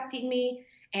disrespecting me,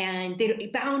 and they don't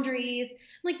need boundaries. I'm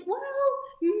like, well,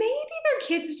 maybe their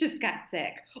kids just got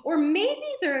sick, or maybe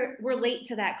we're late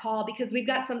to that call because we've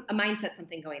got a mindset,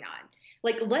 something going on.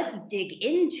 Like, let's dig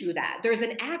into that. There's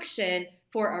an action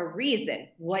for a reason.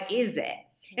 What is it?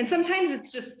 And sometimes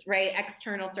it's just, right,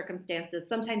 external circumstances.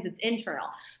 Sometimes it's internal,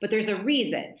 but there's a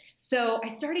reason. So I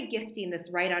started gifting this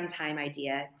right on time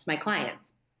idea to my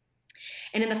clients.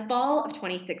 And in the fall of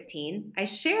 2016, I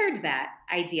shared that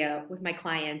idea with my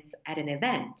clients at an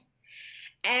event.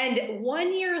 And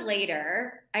 1 year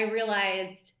later, I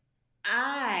realized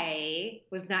I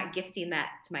was not gifting that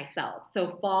to myself.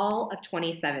 So fall of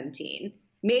 2017,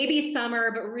 maybe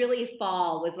summer, but really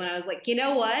fall was when I was like, you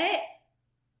know what?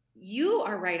 You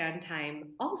are right on time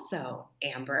also,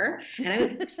 Amber. And I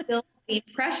was still putting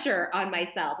pressure on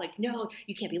myself. Like, no,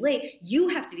 you can't be late. You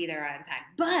have to be there on time.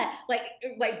 But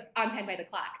like on time by the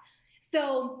clock.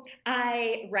 So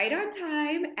I, right on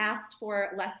time, asked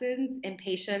for lessons in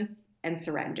patience and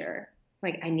surrender.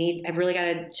 Like, I really got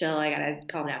to chill. I got to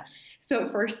calm down. So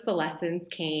at first the lessons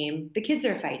came, the kids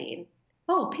are fighting.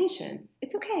 Oh, patience.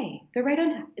 It's okay. They're right on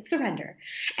time. It's surrender.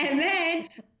 And then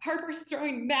Harper's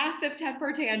throwing massive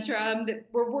temper tantrum that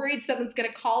we're worried someone's going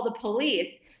to call the police.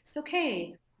 It's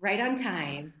okay. Right on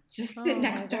time. Just sit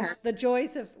next to her. The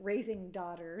joys of raising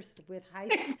daughters with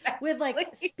with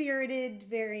like spirited,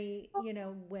 very,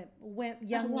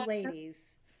 young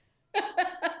ladies.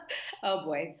 Oh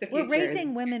boy. We're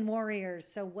raising women warriors.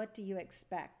 So what do you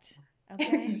expect?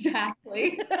 Okay.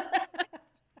 Exactly.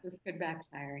 This could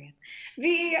backfire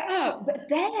again. But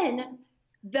then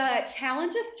the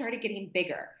challenges started getting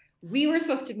bigger. We were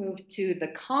supposed to move to the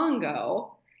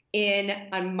Congo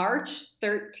on March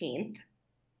 13th,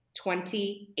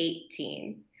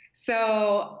 2018.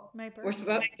 So we're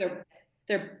supposed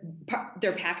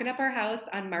they're packing up our house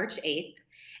on March 8th.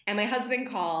 And my husband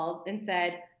called and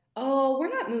said, "Oh, we're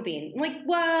not moving." I'm like,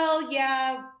 "Well,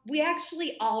 yeah, we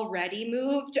actually already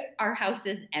moved. Our house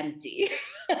is empty."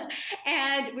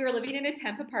 And we were living in a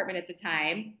temp apartment at the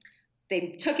time.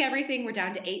 They took everything. We're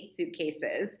down to 8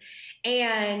 suitcases.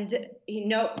 And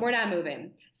no, we're not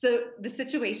moving. So the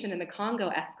situation in the Congo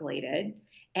escalated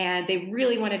and they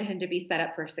really wanted him to be set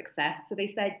up for success. So they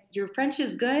said, "Your French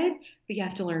is good, but you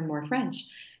have to learn more French."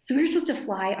 So we were supposed to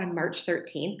fly on March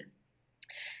 13th.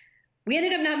 We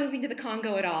ended up not moving to the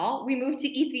Congo at all. We moved to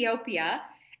Ethiopia,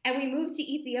 and we moved to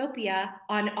Ethiopia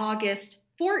on August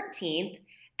 14th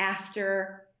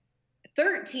after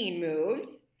 13 moves.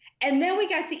 And then we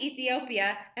got to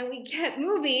Ethiopia and we kept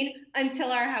moving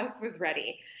until our house was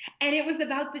ready. And it was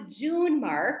about the June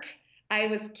mark, I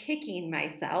was kicking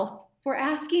myself for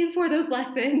asking for those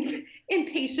lessons in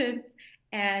patience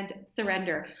and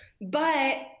surrender.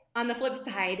 But on the flip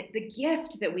side, the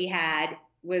gift that we had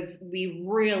was we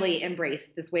really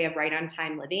embraced this way of right on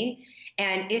time living.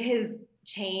 And it has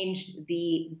changed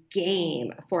the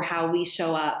game for how we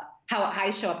show up, how I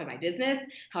show up in my business,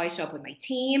 how I show up with my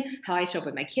team, how I show up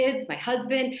with my kids, my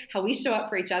husband, how we show up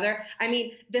for each other. I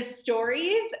mean, the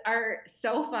stories are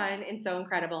so fun and so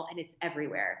incredible, and it's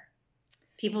everywhere.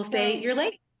 People say, "You're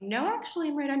late." No, actually,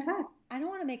 I'm right on time. I don't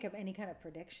want to make up any kind of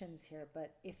predictions here,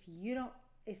 but if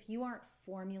you aren't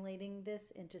formulating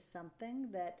this into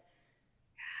something that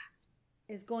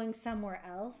is going somewhere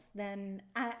else, then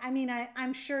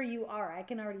I'm sure you are. I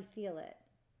can already feel it.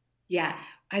 Yeah,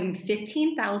 I'm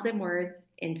 15,000 words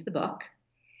into the book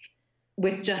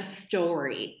with just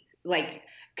story.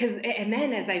 And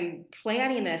then as I'm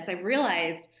planning this, I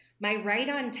realized my right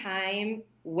on time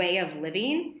way of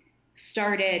living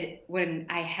started when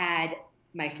I had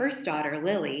my first daughter,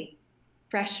 Lily,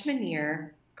 freshman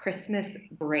year, Christmas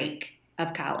break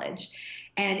of college.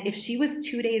 And if she was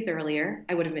 2 days earlier,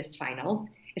 I would have missed finals.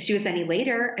 If she was any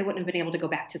later, I wouldn't have been able to go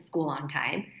back to school on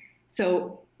time.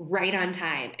 So right on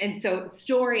time. And so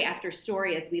story after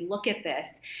story as we look at this.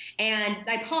 And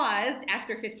I paused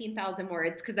after 15,000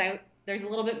 words because there's a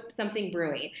little bit something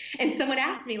brewing. And someone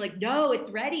asked me, like, "No,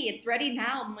 it's ready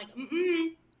now." I'm like,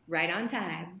 right on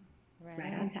time.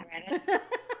 Right on time. I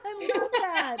love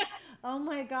that. Oh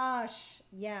my gosh.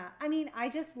 Yeah. I mean, I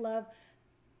just love,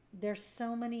 there's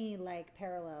so many like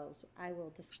parallels. I will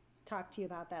just talk to you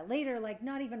about that later. Like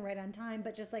not even right on time,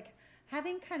 but just like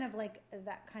having kind of like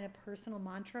that kind of personal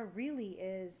mantra really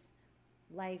is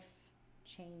life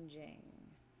changing.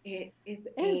 It is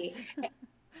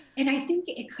and I think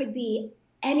it could be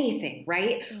anything,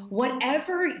 right? Mm-hmm.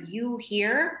 Whatever you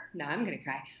hear, no, I'm going to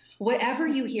cry. Whatever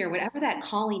you hear, whatever that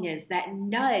calling is, that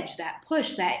nudge, that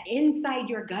push, that inside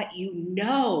your gut, you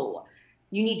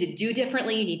need to do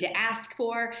differently, you need to ask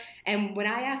for. And when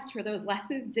I asked for those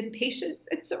lessons in patience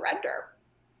and surrender,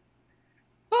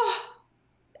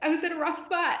 I was in a rough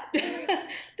spot.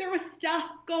 There was stuff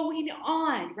going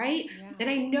on, right? Yeah. And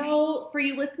I know for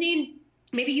you listening,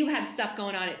 maybe you had stuff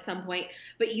going on at some point,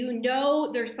 but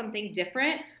there's something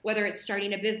different, whether it's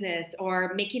starting a business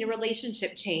or making a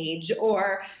relationship change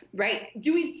or, right,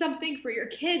 doing something for your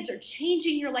kids or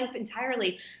changing your life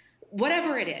entirely.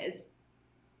 Whatever it is,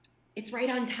 it's right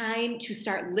on time to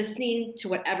start listening to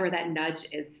whatever that nudge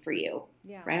is for you.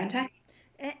 Yeah. Right on time.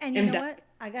 And you know what?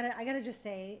 I gotta just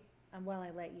say, while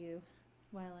I let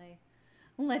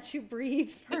you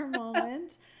breathe for a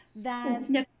moment,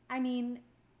 that I mean,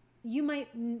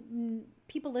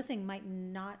 people listening might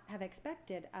not have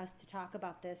expected us to talk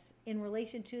about this in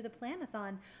relation to the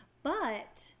Planathon,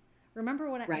 but remember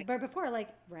but before, like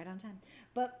right on time,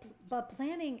 but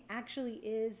planning actually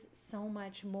is so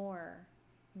much more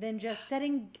than just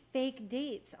setting fake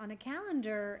dates on a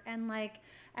calendar and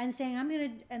saying I'm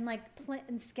gonna and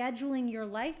scheduling your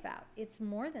life out. It's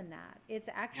more than that. It's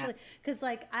actually because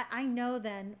I know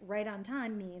then right on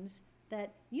time means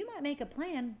that you might make a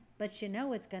plan, but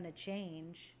it's going to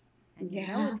change and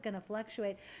it's going to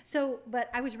fluctuate. So, but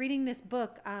I was reading this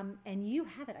book and you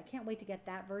have it. I can't wait to get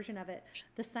that version of it.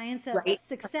 The Science of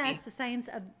Success, the Science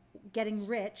of Getting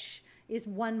Rich is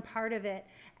one part of it.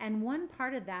 And one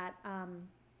part of that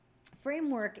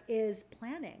framework is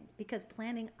planning, because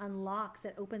planning unlocks,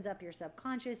 it opens up your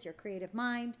subconscious, your creative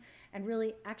mind, and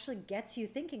really actually gets you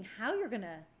thinking how you're going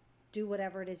to do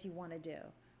whatever it is you want to do.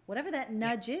 Whatever that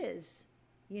nudge is,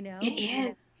 It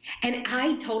is. And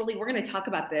we're going to talk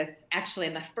about this actually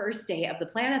in the first day of the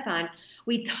Planathon.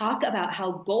 We talk about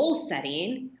how goal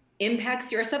setting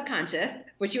impacts your subconscious,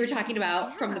 which you were talking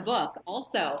about from the book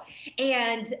also,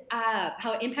 and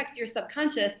how it impacts your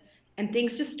subconscious and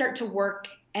things just start to work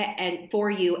and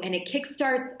for you, and it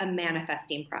kickstarts a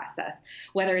manifesting process,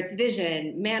 whether it's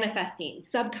vision, manifesting,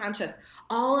 subconscious,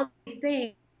 all of these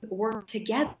things work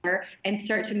together and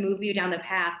start to move you down the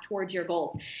path towards your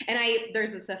goals. And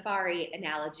there's a safari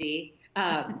analogy.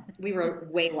 We were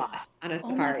way lost on a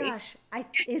safari. Oh my gosh.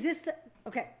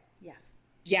 Okay. Yes.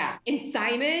 Yeah. And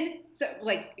Simon, so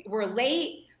like we're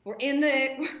late.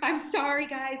 I'm sorry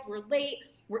guys, we're late.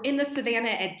 We're in the savannah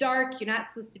at dark. You're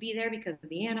not supposed to be there because of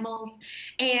the animals.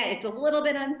 And it's a little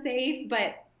bit unsafe,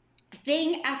 but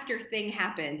thing after thing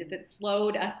happened that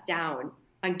slowed us down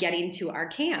on getting to our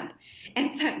camp.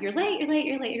 And so you're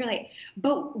late.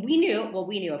 But we knew,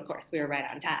 of course, we were right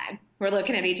on time. We're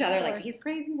looking at each other like, he's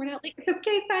crazy, we're not late. It's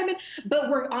okay, Simon. But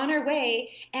we're on our way.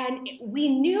 And we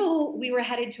knew we were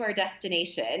headed to our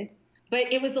destination.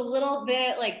 But it was a little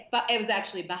bit like, it was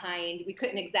actually behind. We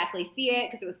couldn't exactly see it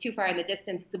because it was too far in the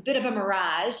distance. It's a bit of a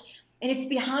mirage. And it's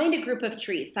behind a group of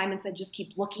trees. Simon said, just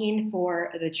keep looking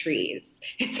for the trees.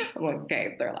 It's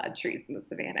okay, there are a lot of trees in the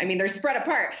savannah. I mean, they're spread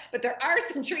apart, but there are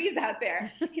some trees out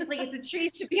there. He's like, it's a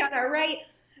tree, should be on our right.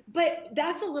 But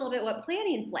that's a little bit what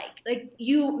planning's like. Like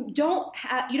you don't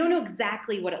know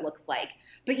exactly what it looks like,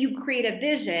 but you create a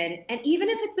vision. And even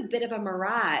if it's a bit of a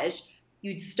mirage,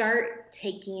 you'd start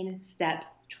taking steps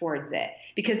towards it.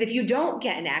 Because if you don't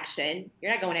get in action,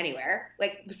 you're not going anywhere.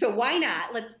 Like, so why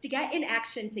not? Let's get in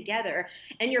action together.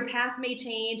 And your path may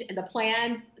change and the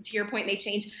plans, to your point, may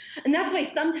change. And that's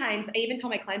why sometimes I even tell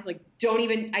my clients, like,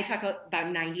 I talk about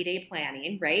 90-day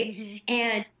planning, right? Mm-hmm.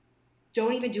 And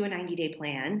don't even do a 90-day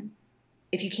plan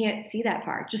if you can't see that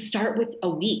far. Just start with a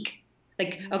week.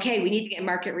 Like, okay, we need to get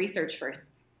market research first.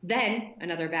 Then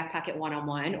another Back Pocket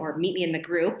one-on-one, or meet me in the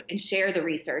group and share the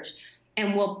research,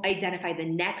 and we'll identify the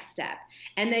next step.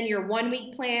 And then your 1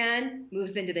 week plan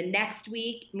moves into the next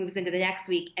week,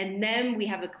 and then we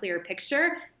have a clear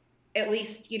picture, at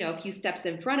least, a few steps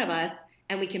in front of us,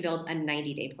 and we can build a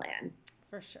 90-day plan.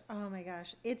 For sure. Oh my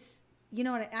gosh. It's,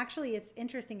 actually it's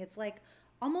interesting. It's like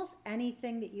almost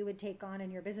anything that you would take on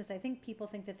in your business. I think people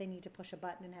think that they need to push a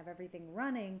button and have everything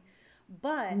running,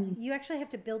 but you actually have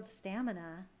to build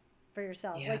stamina for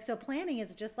yourself. Yeah. Like, so planning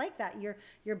is just like that.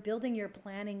 You're building your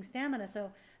planning stamina.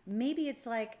 So maybe it's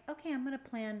like, okay, I'm going to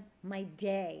plan my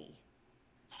day.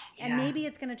 Yeah. And maybe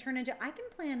it's going to turn into, I can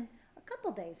plan a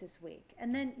couple days this week.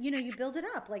 And then, you build it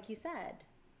up, like you said.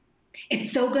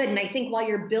 It's so good. And I think while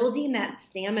you're building that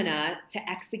stamina to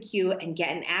execute and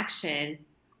get in action,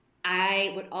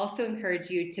 I would also encourage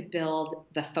you to build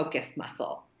the focus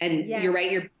muscle. And yes. You're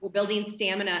right, we're building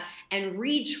stamina and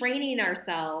retraining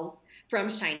ourselves from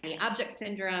shiny object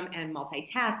syndrome and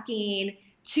multitasking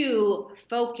to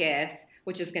focus,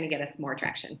 which is going to get us more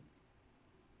traction.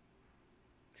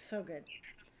 So good.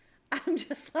 I'm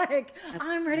just like,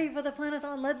 I'm ready for the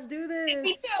Planathon. Let's do this.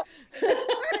 Me too.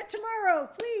 Start it tomorrow,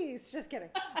 please. Just kidding.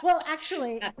 Well,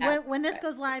 actually, when this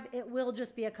goes live, it will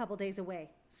just be a couple days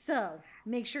away. So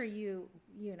make sure you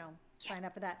sign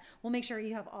up for that. We'll make sure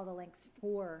you have all the links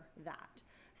for that.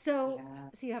 So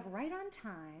you have right on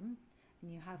time,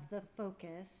 and you have the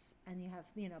focus, and you have,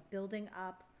 building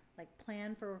up, like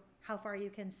plan for how far you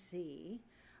can see.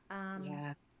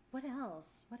 What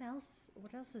else? What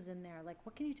else is in there? Like,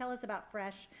 what can you tell us about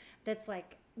Fresh that's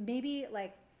like, maybe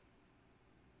like,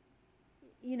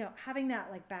 having that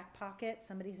like back pocket,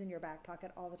 somebody's in your back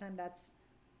pocket all the time. That's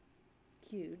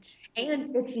huge.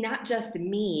 And it's not just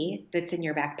me that's in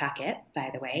your back pocket,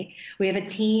 by the way. We have a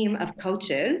team of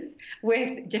coaches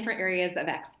with different areas of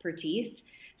expertise.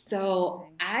 So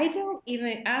I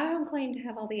don't claim to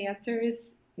have all the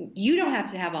answers. You don't have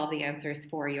to have all the answers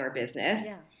for your business.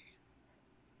 Yeah.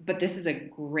 But this is a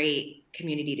great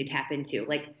community to tap into.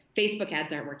 Like, Facebook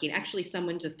ads aren't working. Actually,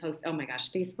 someone just posted, oh my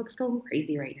gosh, Facebook's going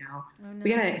crazy right now. Oh,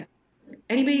 no.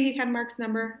 Anybody have Mark's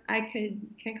number? Can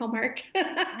I call Mark?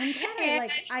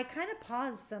 I kind of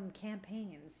paused some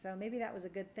campaigns. So maybe that was a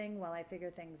good thing while I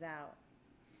figure things out.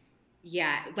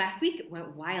 Yeah. Last week it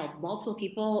went wild. Multiple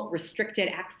people restricted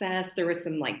access. There was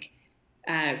some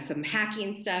some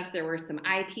hacking stuff. There were some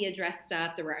IP address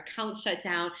stuff. There were accounts shut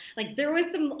down. Like, there was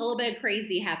a little bit of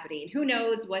crazy happening. Who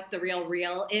knows what the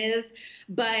real is,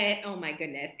 but oh my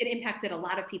goodness, it impacted a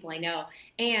lot of people I know.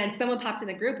 And someone popped in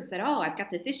the group and said, oh, I've got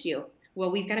this issue.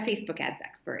 Well, we've got a Facebook ads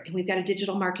expert, and we've got a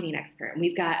digital marketing expert, and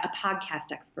we've got a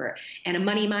podcast expert and a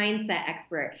money mindset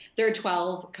expert. There are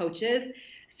 12 coaches.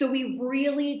 So we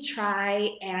really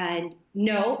try and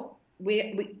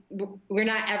we're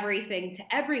not everything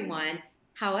to everyone.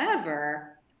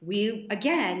 However, we,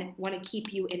 again, want to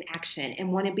keep you in action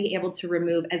and want to be able to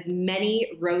remove as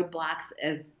many roadblocks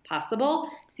as possible,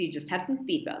 so you just have some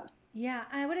speed bumps. Yeah,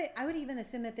 I would even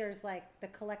assume that there's like the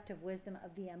collective wisdom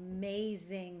of the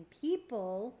amazing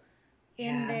people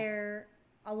in Yeah. there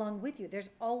along with you. There's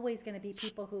always going to be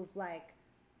people who've like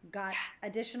got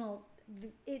additional,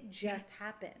 it just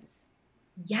happens.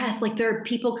 Yes, like there are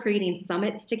people creating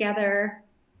summits together.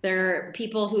 There are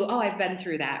people who, oh, I've been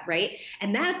through that, right?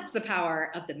 And that's the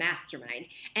power of the mastermind.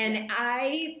 Yeah.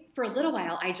 And for a little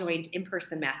while, I joined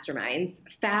in-person masterminds.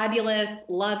 Fabulous,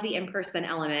 love the in-person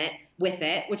element with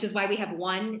it, which is why we have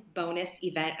one bonus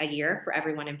event a year for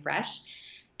everyone in Fresh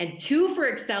and two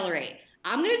for Accelerate.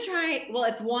 I'm going to try, well,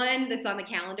 it's one that's on the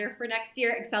calendar for next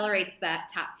year. Accelerate's that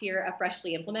top tier of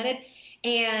Freshly Implemented.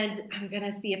 And I'm going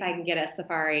to see if I can get a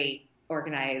safari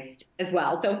organized as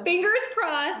well. So fingers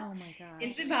crossed Oh my in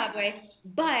gosh. Zimbabwe.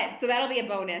 But so that'll be a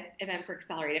bonus event for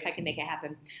Accelerate if I can make it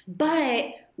happen. But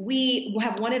we will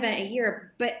have one event a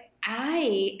year. But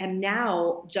I am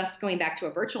now just going back to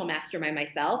a virtual mastermind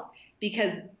myself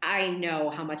because I know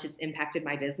how much it's impacted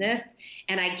my business.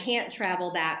 And I can't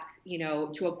travel back,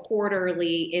 to a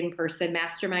quarterly in-person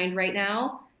mastermind right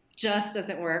now. Just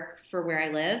doesn't work for where I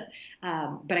live.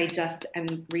 But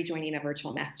I'm rejoining a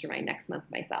virtual mastermind next month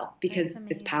myself because That's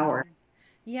it's power. amazing.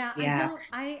 Yeah, I Yeah.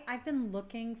 don't I've been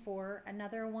looking for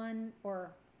another one,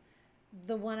 or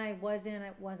the one I was in,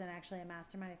 it wasn't actually a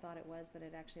mastermind. I thought it was, but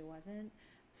it actually wasn't.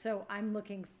 So I'm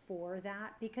looking for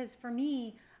that because for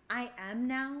me, I am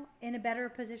now in a better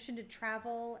position to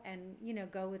travel and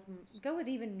go with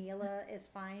even Mila is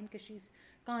fine because she's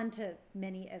gone to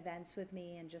many events with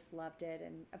me and just loved it.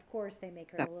 And of course, they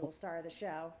make her the little star of the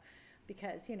show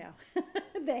because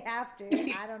they have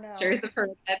to. I don't know. Sure, have heard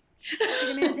that. She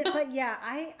demands it, but yeah,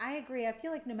 I agree. I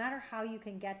feel like no matter how you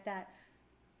can get that,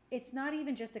 it's not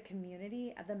even just a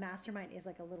community. The mastermind is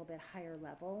like a little bit higher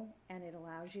level, and it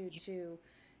allows you to,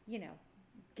 you know,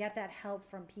 get that help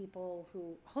from people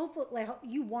who hopefully, like,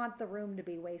 you want the room to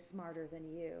be way smarter than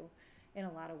you in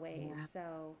a lot of ways. Yeah.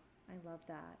 So I love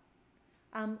that.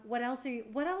 What else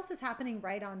is happening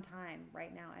right on time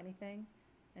right now? Anything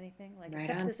like Right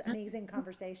except on. this amazing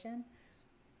conversation?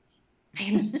 I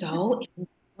am so in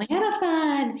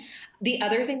Planathon. The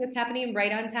other thing that's happening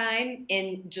right on time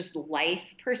in just life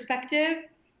perspective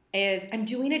is I'm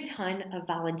doing a ton of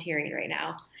volunteering right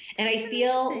now. And That's I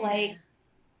feel amazing. like,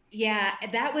 yeah,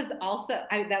 that was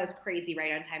crazy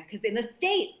right on time because in the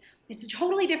States, it's a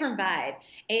totally different vibe.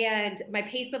 And my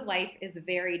pace of life is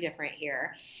very different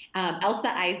here. Elsa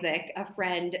Isaac, a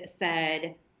friend,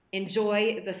 said,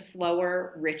 enjoy the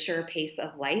slower, richer pace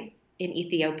of life in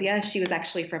Ethiopia. She was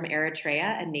actually from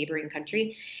Eritrea, a neighboring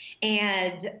country.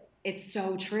 And it's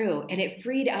so true. And it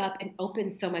freed up and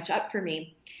opened so much up for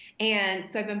me. And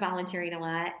so I've been volunteering a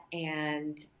lot,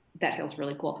 and that feels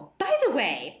really cool. By the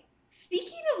way,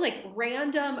 speaking of like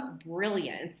random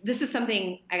brilliance, this is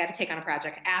something I got to take on a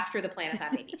project after the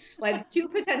Planathon maybe. Well, I have two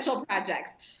potential projects.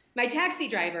 My taxi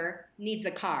driver needs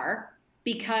a car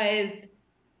because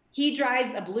he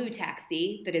drives a blue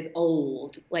taxi that is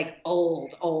old, like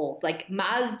old, like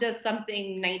Mazda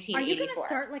something Are you going to 1984.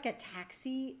 start like a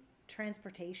taxi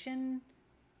transportation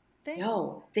thing?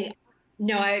 No,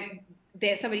 no,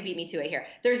 somebody beat me to it here.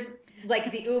 There's like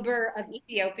the Uber of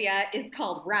Ethiopia is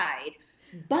called Ride,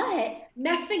 but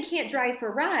Messman can't drive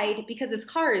for Ride because his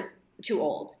car is too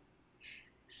old.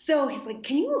 So he's like,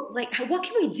 can you, like, what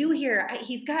can we do here?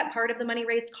 He's got part of the money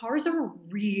raised. Cars are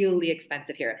really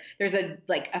expensive here. There's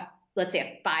let's say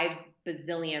a 5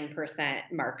 bazillion%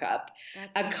 markup.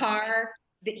 That's A amazing. car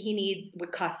that he needs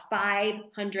would cost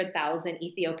 500,000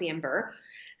 Ethiopian birr.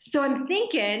 So I'm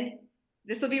thinking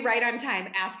this will be right on time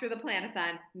after the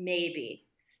Planathon, maybe.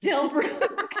 Still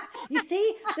You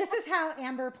see, this is how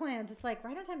Amber plans. It's like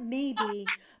right on time, maybe,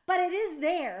 but it is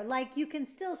there. Like you can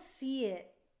still see it.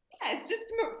 yeah, it's just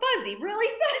fuzzy, really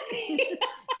fuzzy.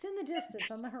 It's in the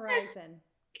distance on the horizon.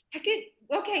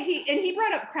 Okay, he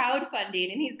brought up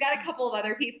crowdfunding, and he's got a couple of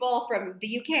other people from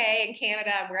the UK and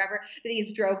Canada and wherever that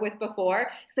he's drove with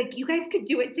before. It's like, you guys could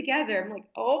do it together. I'm like,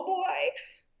 oh boy.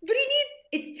 But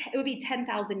it would be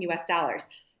 10,000 US dollars.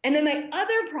 And then my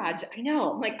other project, I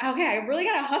know, I'm like, okay, I really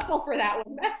got to hustle for that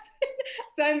one.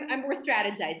 So we're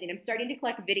strategizing. I'm starting to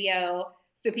collect video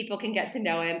so people can get to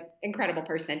know him. Incredible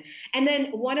person. And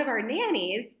then one of our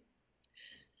nannies,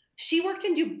 she worked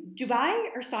in Dubai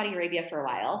or Saudi Arabia for a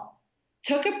while,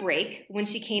 took a break when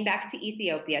she came back to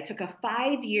Ethiopia, took a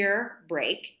 5-year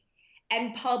break,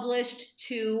 and published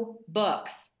 2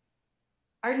 books.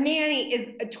 Our nanny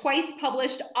is a twice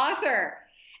published author,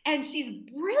 and she's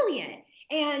brilliant.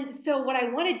 And so what I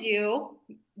want to do,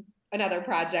 another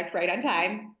project right on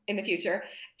time in the future,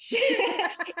 this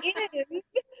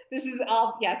is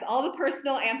all the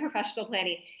personal and professional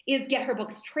planning, is get her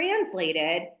books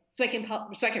translated so I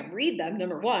can read them,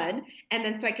 number one, and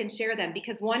then so I can share them,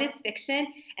 because one is fiction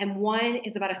and one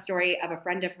is about a story of a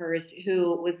friend of hers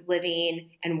who was living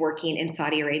and working in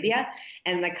Saudi Arabia,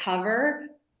 and the cover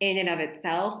in and of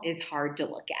itself is hard to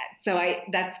look at. So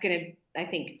that's going to, I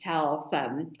think, tell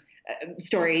some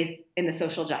stories in the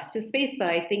social justice space that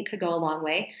I think could go a long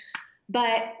way,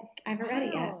 but I haven't read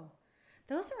it yet.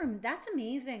 That's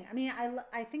amazing. I mean,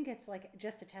 I think it's like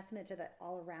just a testament to that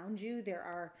all around you. There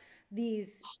are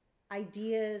these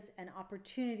ideas and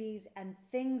opportunities and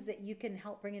things that you can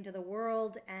help bring into the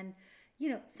world. And,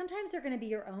 sometimes they're going to be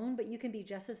your own, but you can be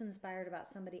just as inspired about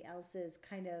somebody else's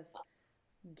kind of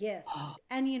gifts.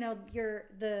 And you're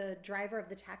the driver of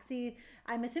the taxi.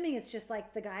 I'm assuming it's just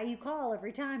like the guy you call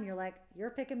every time. You're like, you're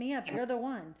picking me up, you're the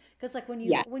one. Because like when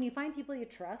you find people you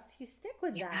trust, you stick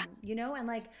with them, and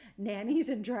like nannies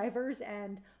and drivers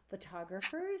and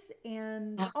photographers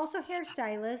and also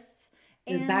hairstylists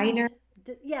and designer.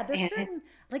 There's certain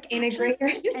like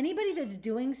anybody that's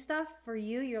doing stuff for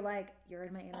you, you're like, you're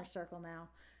in my inner circle now.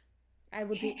 I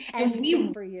will do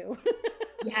anything for you.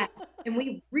 Yeah. And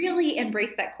we really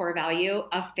embrace that core value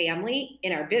of family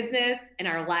in our business, in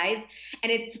our lives.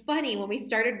 And it's funny, when we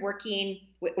started working,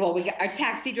 we got our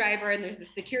taxi driver and there's a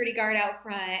security guard out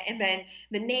front and then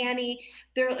the nanny,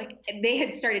 they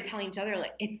had started telling each other,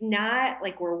 like, it's not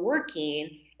like we're working,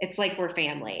 it's like we're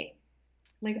family.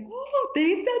 I'm like, oh,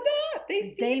 they said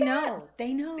that. They know.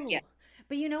 They know. Yeah.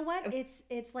 But you know what? It's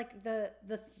like the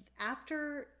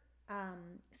after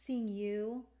seeing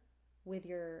you with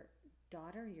your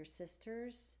daughter, your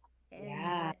sisters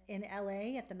in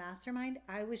LA at the mastermind,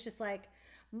 I was just like,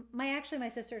 my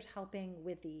sister's helping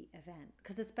with the event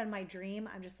because it's been my dream.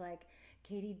 I'm just like,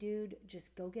 Katie, dude,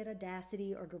 just go get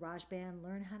Audacity or GarageBand,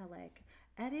 learn how to like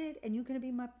edit, and you're gonna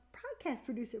be my podcast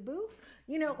producer, boo.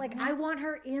 Like I want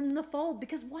her in the fold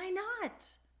because why not?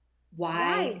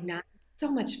 Why not? So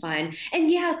much fun.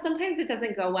 And yeah, sometimes it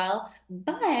doesn't go well,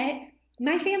 but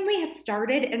my family has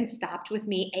started and stopped with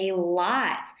me a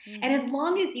lot. Mm-hmm. And as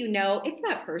long as it's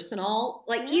not personal,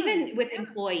 like even with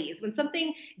employees, when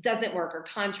something doesn't work, or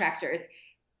contractors,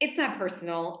 it's not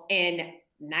personal in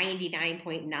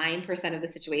 99.9% of the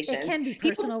situations. It can be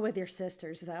personal with your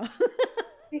sisters though.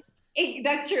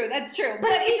 That's true.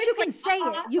 But at least you can say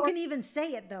it. You can even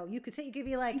say it though. You could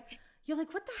be like, you're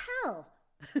like, what the hell?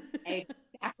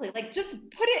 Exactly. Like, just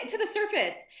put it to the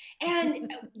surface.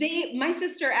 And my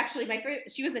sister, actually,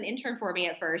 she was an intern for me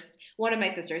at first. One of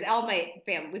my sisters, all my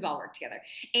family, we've all worked together.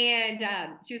 And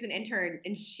she was an intern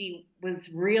and she was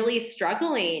really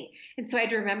struggling. And so I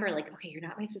had to remember, like, okay, you're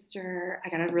not my sister. I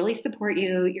got to really support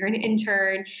you. You're an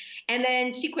intern. And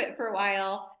then she quit for a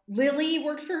while. Lily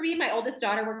worked for me. My oldest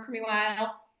daughter worked for me a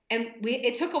while. And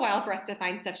it took a while for us to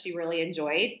find stuff she really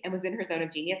enjoyed and was in her zone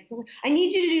of genius. So like, I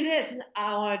need you to do this. And I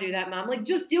don't want to do that, Mom. Like,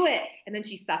 just do it. And then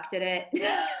she sucked at it.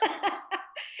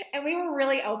 And we were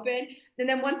really open. And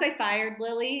then once I fired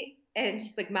Lily, and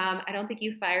she's like, Mom, I don't think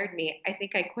you fired me. I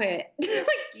think I quit. Like,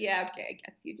 yeah, okay, I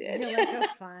guess you did. You're like, oh,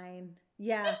 fine.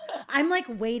 Yeah. I'm like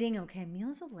waiting. Okay,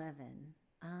 Mila's 11.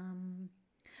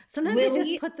 Sometimes Lily, I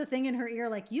just put the thing in her ear,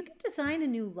 like, you can design a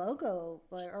new logo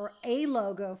or a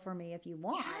logo for me if you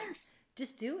want. Yes.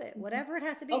 Just do it, whatever it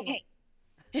has to be. Okay.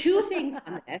 2 things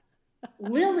on this.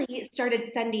 Lily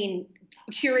started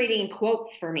curating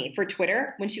quotes for me for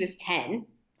Twitter when she was 10.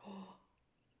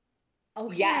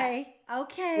 Okay. Yes.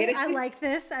 Okay. I like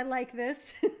this. And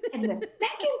the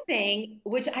second thing,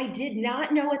 which I did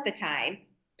not know at the time,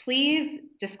 please,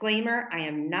 disclaimer, I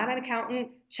am not an accountant.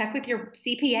 Check with your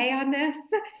CPA on this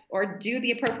or do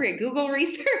the appropriate Google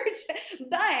research.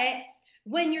 But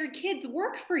when your kids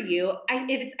work for you, I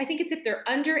think it's if they're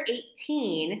under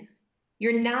 18,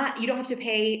 you don't have to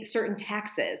pay certain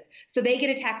taxes. So they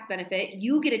get a tax benefit,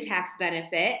 you get a tax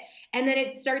benefit, and then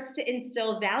it starts to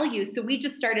instill value. So we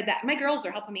just started that. My girls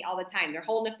are helping me all the time. They're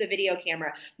holding up the video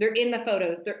camera. They're in the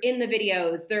photos. They're in the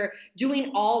videos. They're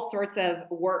doing all sorts of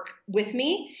work with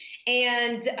me.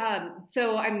 And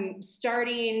so I'm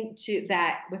starting to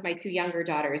that with my 2 younger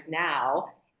daughters now.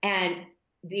 And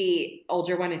the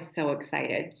older one is so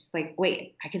excited. She's like,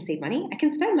 wait, I can save money? I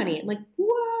can spend money. I'm like,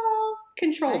 well,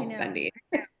 controlled spending.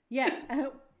 Yeah.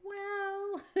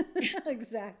 Well,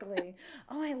 exactly.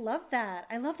 Oh, I love that.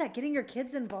 Getting your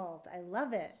kids involved. I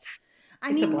love it.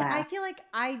 I mean, I feel like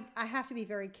I have to be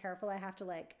very careful. I have to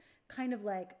kind of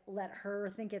let her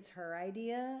think it's her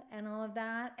idea and all of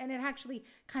that. And it actually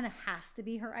kind of has to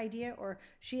be her idea or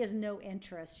she has no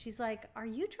interest. She's like, are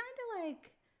you trying to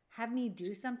have me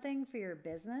do something for your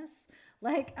business?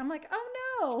 I'm like,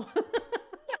 oh no.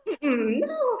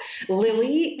 No.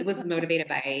 Lily was motivated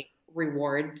by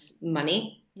rewards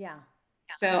money. Yeah.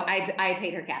 So I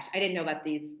paid her cash. I didn't know about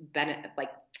these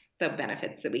the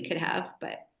benefits that we could have,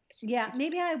 but yeah,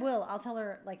 maybe I will. I'll tell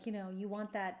her, like, you want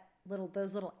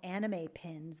those little anime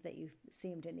pins that you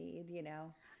seem to need,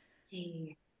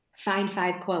 hey, find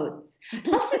 5 quotes.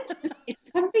 Plus, it's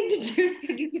something to do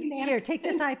so you can Here, take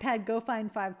this iPad, go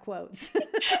find 5 quotes.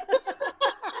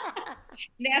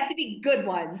 They have to be good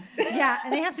ones. Yeah,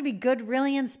 and they have to be good,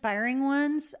 really inspiring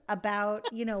ones about,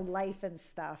 life and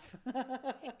stuff.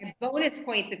 And bonus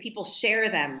points if people share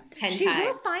them 10 She times.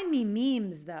 will find me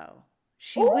memes though.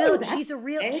 She Ooh, will. She's a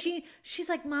real good. she's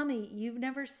like, "Mommy, you've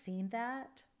never seen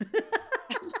that?"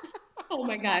 Oh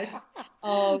my gosh.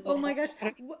 Oh, Oh my gosh.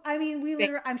 I mean, we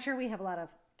literally, I'm sure we have a lot of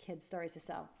kid stories to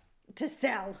sell. To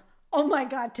sell. Oh my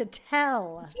God, to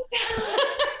tell.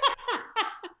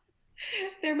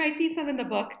 There might be some in the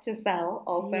book to sell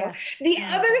also. Yes. The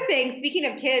other thing, speaking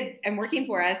of kids and working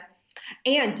for us,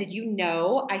 and did you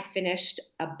know I finished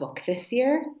a book this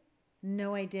year?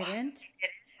 No, I didn't.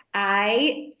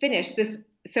 I finished this.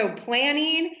 So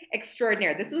planning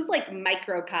extraordinaire. This was like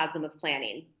microcosm of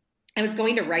planning. I was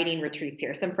going to writing retreats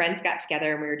here. Some friends got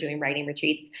together and we were doing writing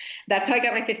retreats. That's how I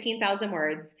got my 15,000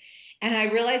 words. And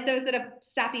I realized I was at a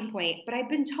stopping point, but I've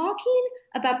been talking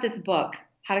about this book,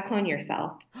 How to Clone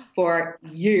Yourself, for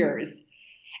years.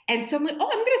 And so I'm like, oh,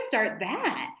 I'm going to start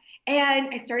that. And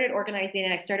I started organizing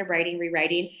and I started writing,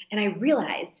 rewriting, and I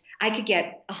realized I could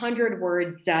get 100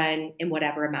 words done in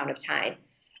whatever amount of time.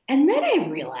 And then I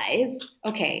realized,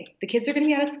 okay, the kids are going to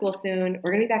be out of school soon.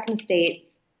 We're going to be back in the States.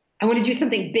 I want to do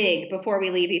something big before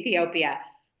we leave Ethiopia.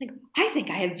 Like, I think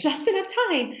I have just enough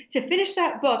time to finish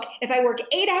that book if I work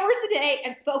 8 hours a day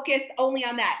and focus only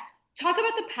on that. Talk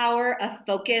about the power of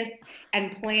focus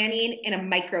and planning in a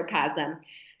microcosm.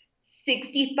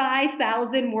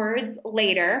 65,000 words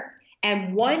later,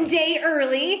 and one day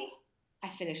early,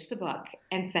 I finished the book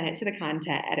and sent it to the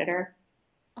content editor.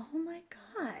 Oh my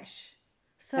gosh.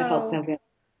 So I felt so good.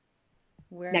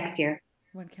 Next year.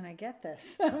 When can I get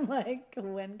this? I'm like,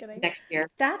 when can I? Next year.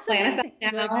 That's amazing.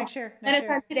 Now. Next year.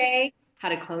 Today. How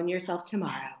to clone yourself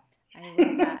tomorrow. I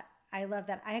love that. I love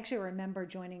that. I actually remember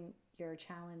joining your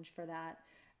challenge for that,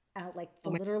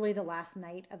 literally the last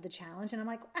night of the challenge, and I'm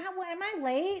like, am I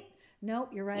late?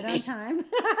 Nope, you're right on time.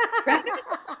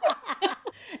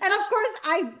 And of course,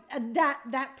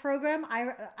 that program,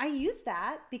 I used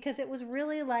that because it was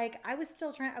really like I was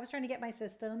trying to get my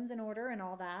systems in order and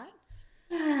all that.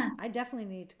 I definitely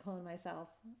need to clone myself.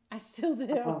 I still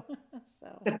do. Oh,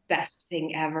 so the best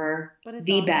thing ever. But it's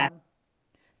the awesome. best.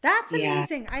 That's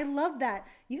amazing. Yeah. I love that.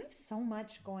 You have so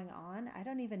much going on. I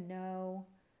don't even know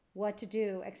what to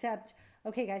do except,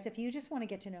 okay, guys, if you just want to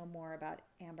get to know more about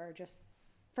Amber, just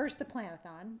first the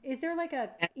Planathon. Is there like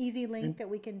a easy link that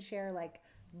we can share like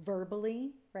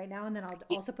verbally right now? And then I'll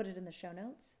also put it in the show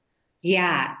notes.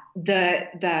 Yeah. The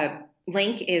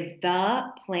link is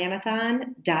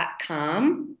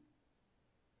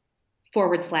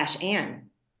theplanathon.com/Ann.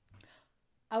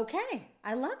 Okay.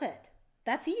 I love it.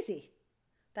 That's easy.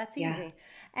 That's easy. Yeah.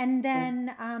 And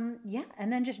then,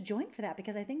 and then just join for that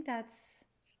because I think that's,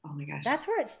 oh my gosh, that's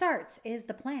where it starts is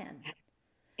the plan.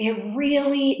 It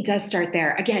really does start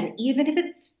there. Again, even if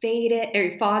it's faded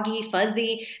or foggy,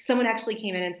 fuzzy, someone actually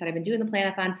came in and said, I've been doing the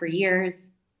Planathon for years.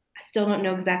 I still don't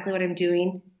know exactly what I'm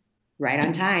doing. Right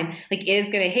on time. Like, it is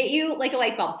going to hit you like a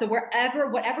light bulb. So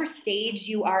whatever stage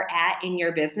you are at in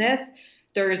your business,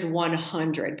 there's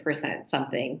 100%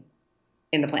 something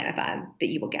in the Planathon that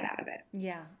you will get out of it.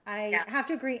 Yeah, I have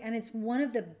to agree. And it's one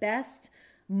of the best,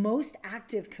 most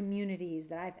active communities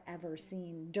that I've ever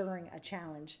seen during a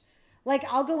challenge. Like,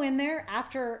 I'll go in there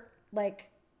after like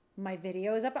my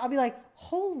video is up. I'll be like,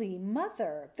 holy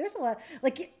mother, there's a lot.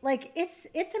 Like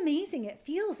it's amazing. It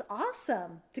feels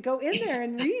awesome to go in there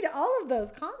and read all of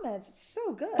those comments. It's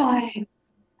so good. Fun.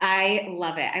 I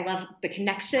love it. I love the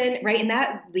connection, right? And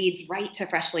that leads right to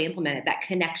Freshly Implemented. That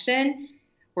connection.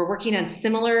 We're working on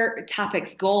similar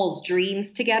topics, goals,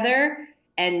 dreams together.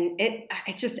 And it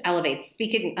just elevates.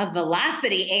 Speaking of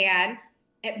velocity, Ann,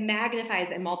 it magnifies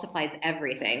and multiplies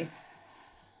everything.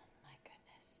 My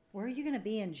goodness. Where are you going to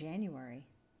be in January?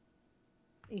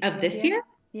 Ethiopia? Of this year?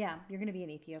 Yeah. You're going to be in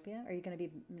Ethiopia? Are you going to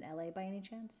be in LA by any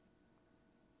chance?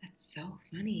 That's so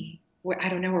funny. I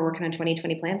don't know. We're working on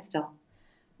 2020 plans still.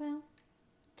 Well,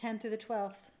 10th through the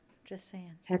 12th. Just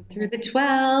saying. 10th through the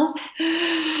 12th.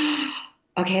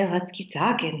 Okay, let's keep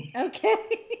talking. Okay.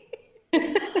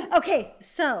 Okay,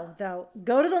 so though,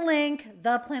 go to the link,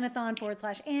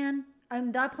 theplanathon/Ann,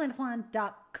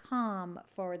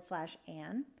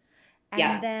 theplanathon.com/Ann.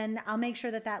 And then I'll make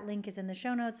sure that link is in the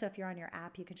show notes. So if you're on your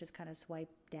app, you can just kind of swipe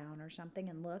down or something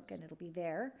and look, and it'll be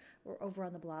there or over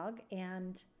on the blog.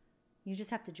 And you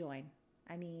just have to join.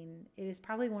 I mean, it is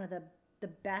probably one of the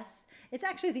best. It's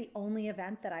actually the only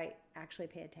event that I actually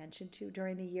pay attention to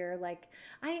during the year. Like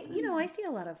I see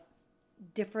a lot of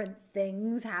different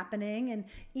things happening, and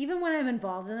even when I'm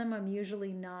involved in them, I'm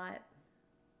usually not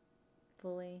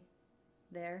fully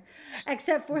there,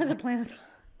 except for the Planathon.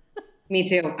 Me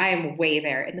too. I am way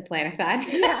there in the Planathon.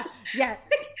 Yeah.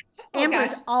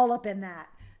 Amber's all up in that.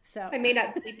 So I may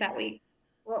not sleep that week.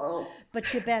 Uh-oh.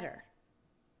 But you better.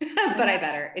 But I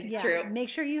better. It's true. Make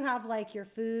sure you have like your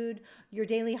food, your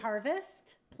daily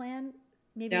harvest plan.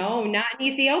 Maybe. No, not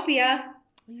in Ethiopia.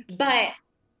 But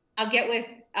I'll get with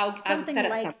something I'll set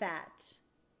like up that.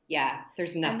 Yeah,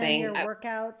 there's nothing. And then your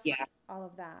workouts, all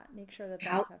of that. Make sure that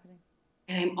that's happening.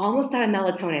 And I'm almost out of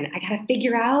melatonin. I got to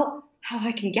figure out how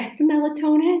I can get the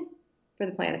melatonin for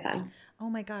the Planathon. Oh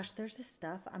my gosh, there's this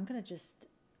stuff.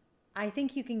 I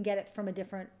think you can get it from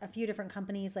a few different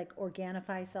companies, like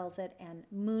Organifi sells it and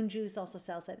Moon Juice also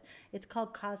sells it. It's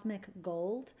called Cosmic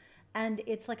Gold, and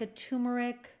it's like a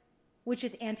turmeric, which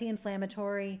is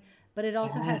anti-inflammatory, but it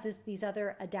also has these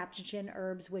other adaptogen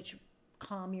herbs which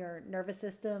calm your nervous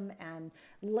system and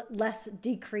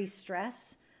decrease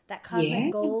stress. That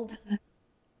Cosmic Gold.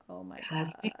 Oh my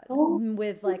God.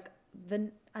 With like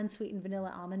unsweetened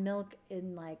vanilla almond milk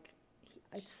in like,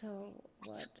 it's so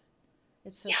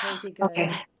crazy good.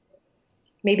 Okay.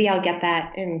 Maybe I'll get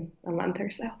that in a month or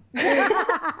so.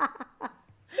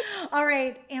 All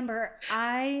right, Amber,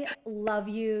 I love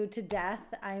you to death.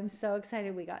 I'm so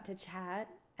excited we got to chat.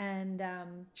 And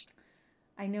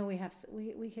I know we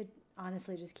could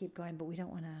honestly just keep going, but we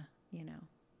don't want to,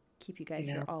 keep you guys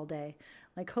here all day.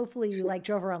 Like, hopefully you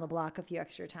drove around the block a few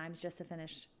extra times just to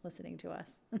finish listening to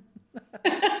us.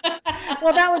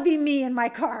 Well, that would be me in my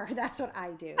car. That's what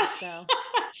I do. So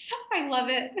I love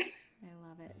it.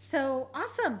 So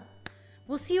awesome.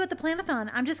 We'll see you at the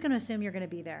Planathon. I'm just going to assume you're going to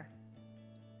be there.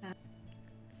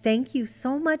 Thank you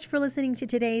so much for listening to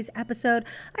today's episode.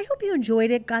 I hope you enjoyed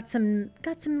it, got some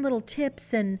little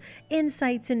tips and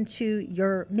insights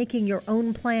into making your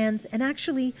own plans and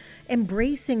actually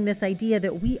embracing this idea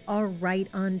that we are right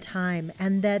on time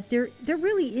and that there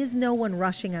really is no one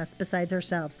rushing us besides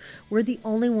ourselves. We're the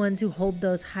only ones who hold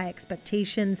those high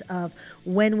expectations of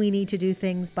when we need to do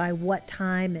things, by what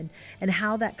time, and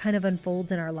how that kind of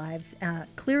unfolds in our lives.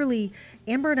 Clearly,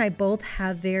 Amber and I both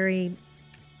have very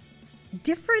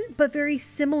different but very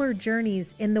similar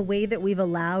journeys in the way that we've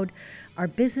allowed our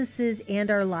businesses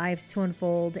and our lives to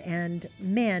unfold. And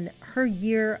man, her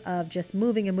year of just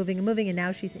moving and moving and moving, and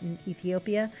now she's in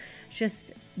Ethiopia.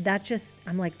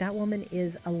 I'm like, that woman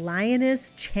is a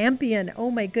lioness champion. Oh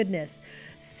my goodness.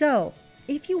 So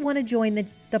if you want to join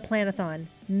the Planathon,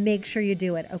 make sure you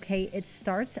do it. Okay. It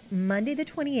starts Monday the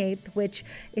 28th, which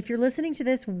if you're listening to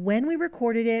this when we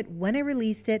recorded it, when I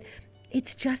released it,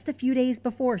 it's just a few days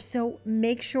before. So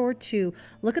make sure to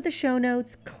look at the show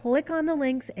notes, click on the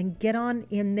links, and get on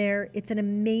in there. It's an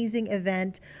amazing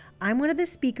event. I'm one of the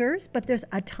speakers, but there's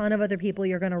a ton of other people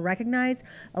you're going to recognize,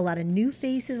 a lot of new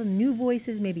faces, new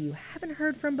voices maybe you haven't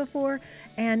heard from before.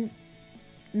 And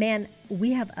man,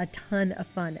 we have a ton of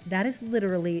fun. That is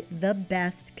literally the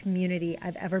best community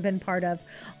I've ever been part of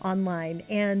online.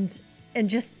 And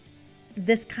just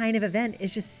this kind of event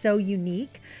is just so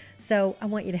unique. So I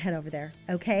want you to head over there.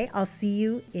 Okay. I'll see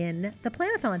you in the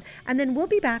Planathon. And then we'll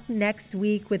be back next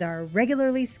week with our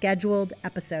regularly scheduled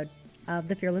episode of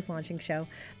the Fearless Launching Show.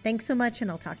 Thanks so much, and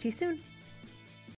I'll talk to you soon.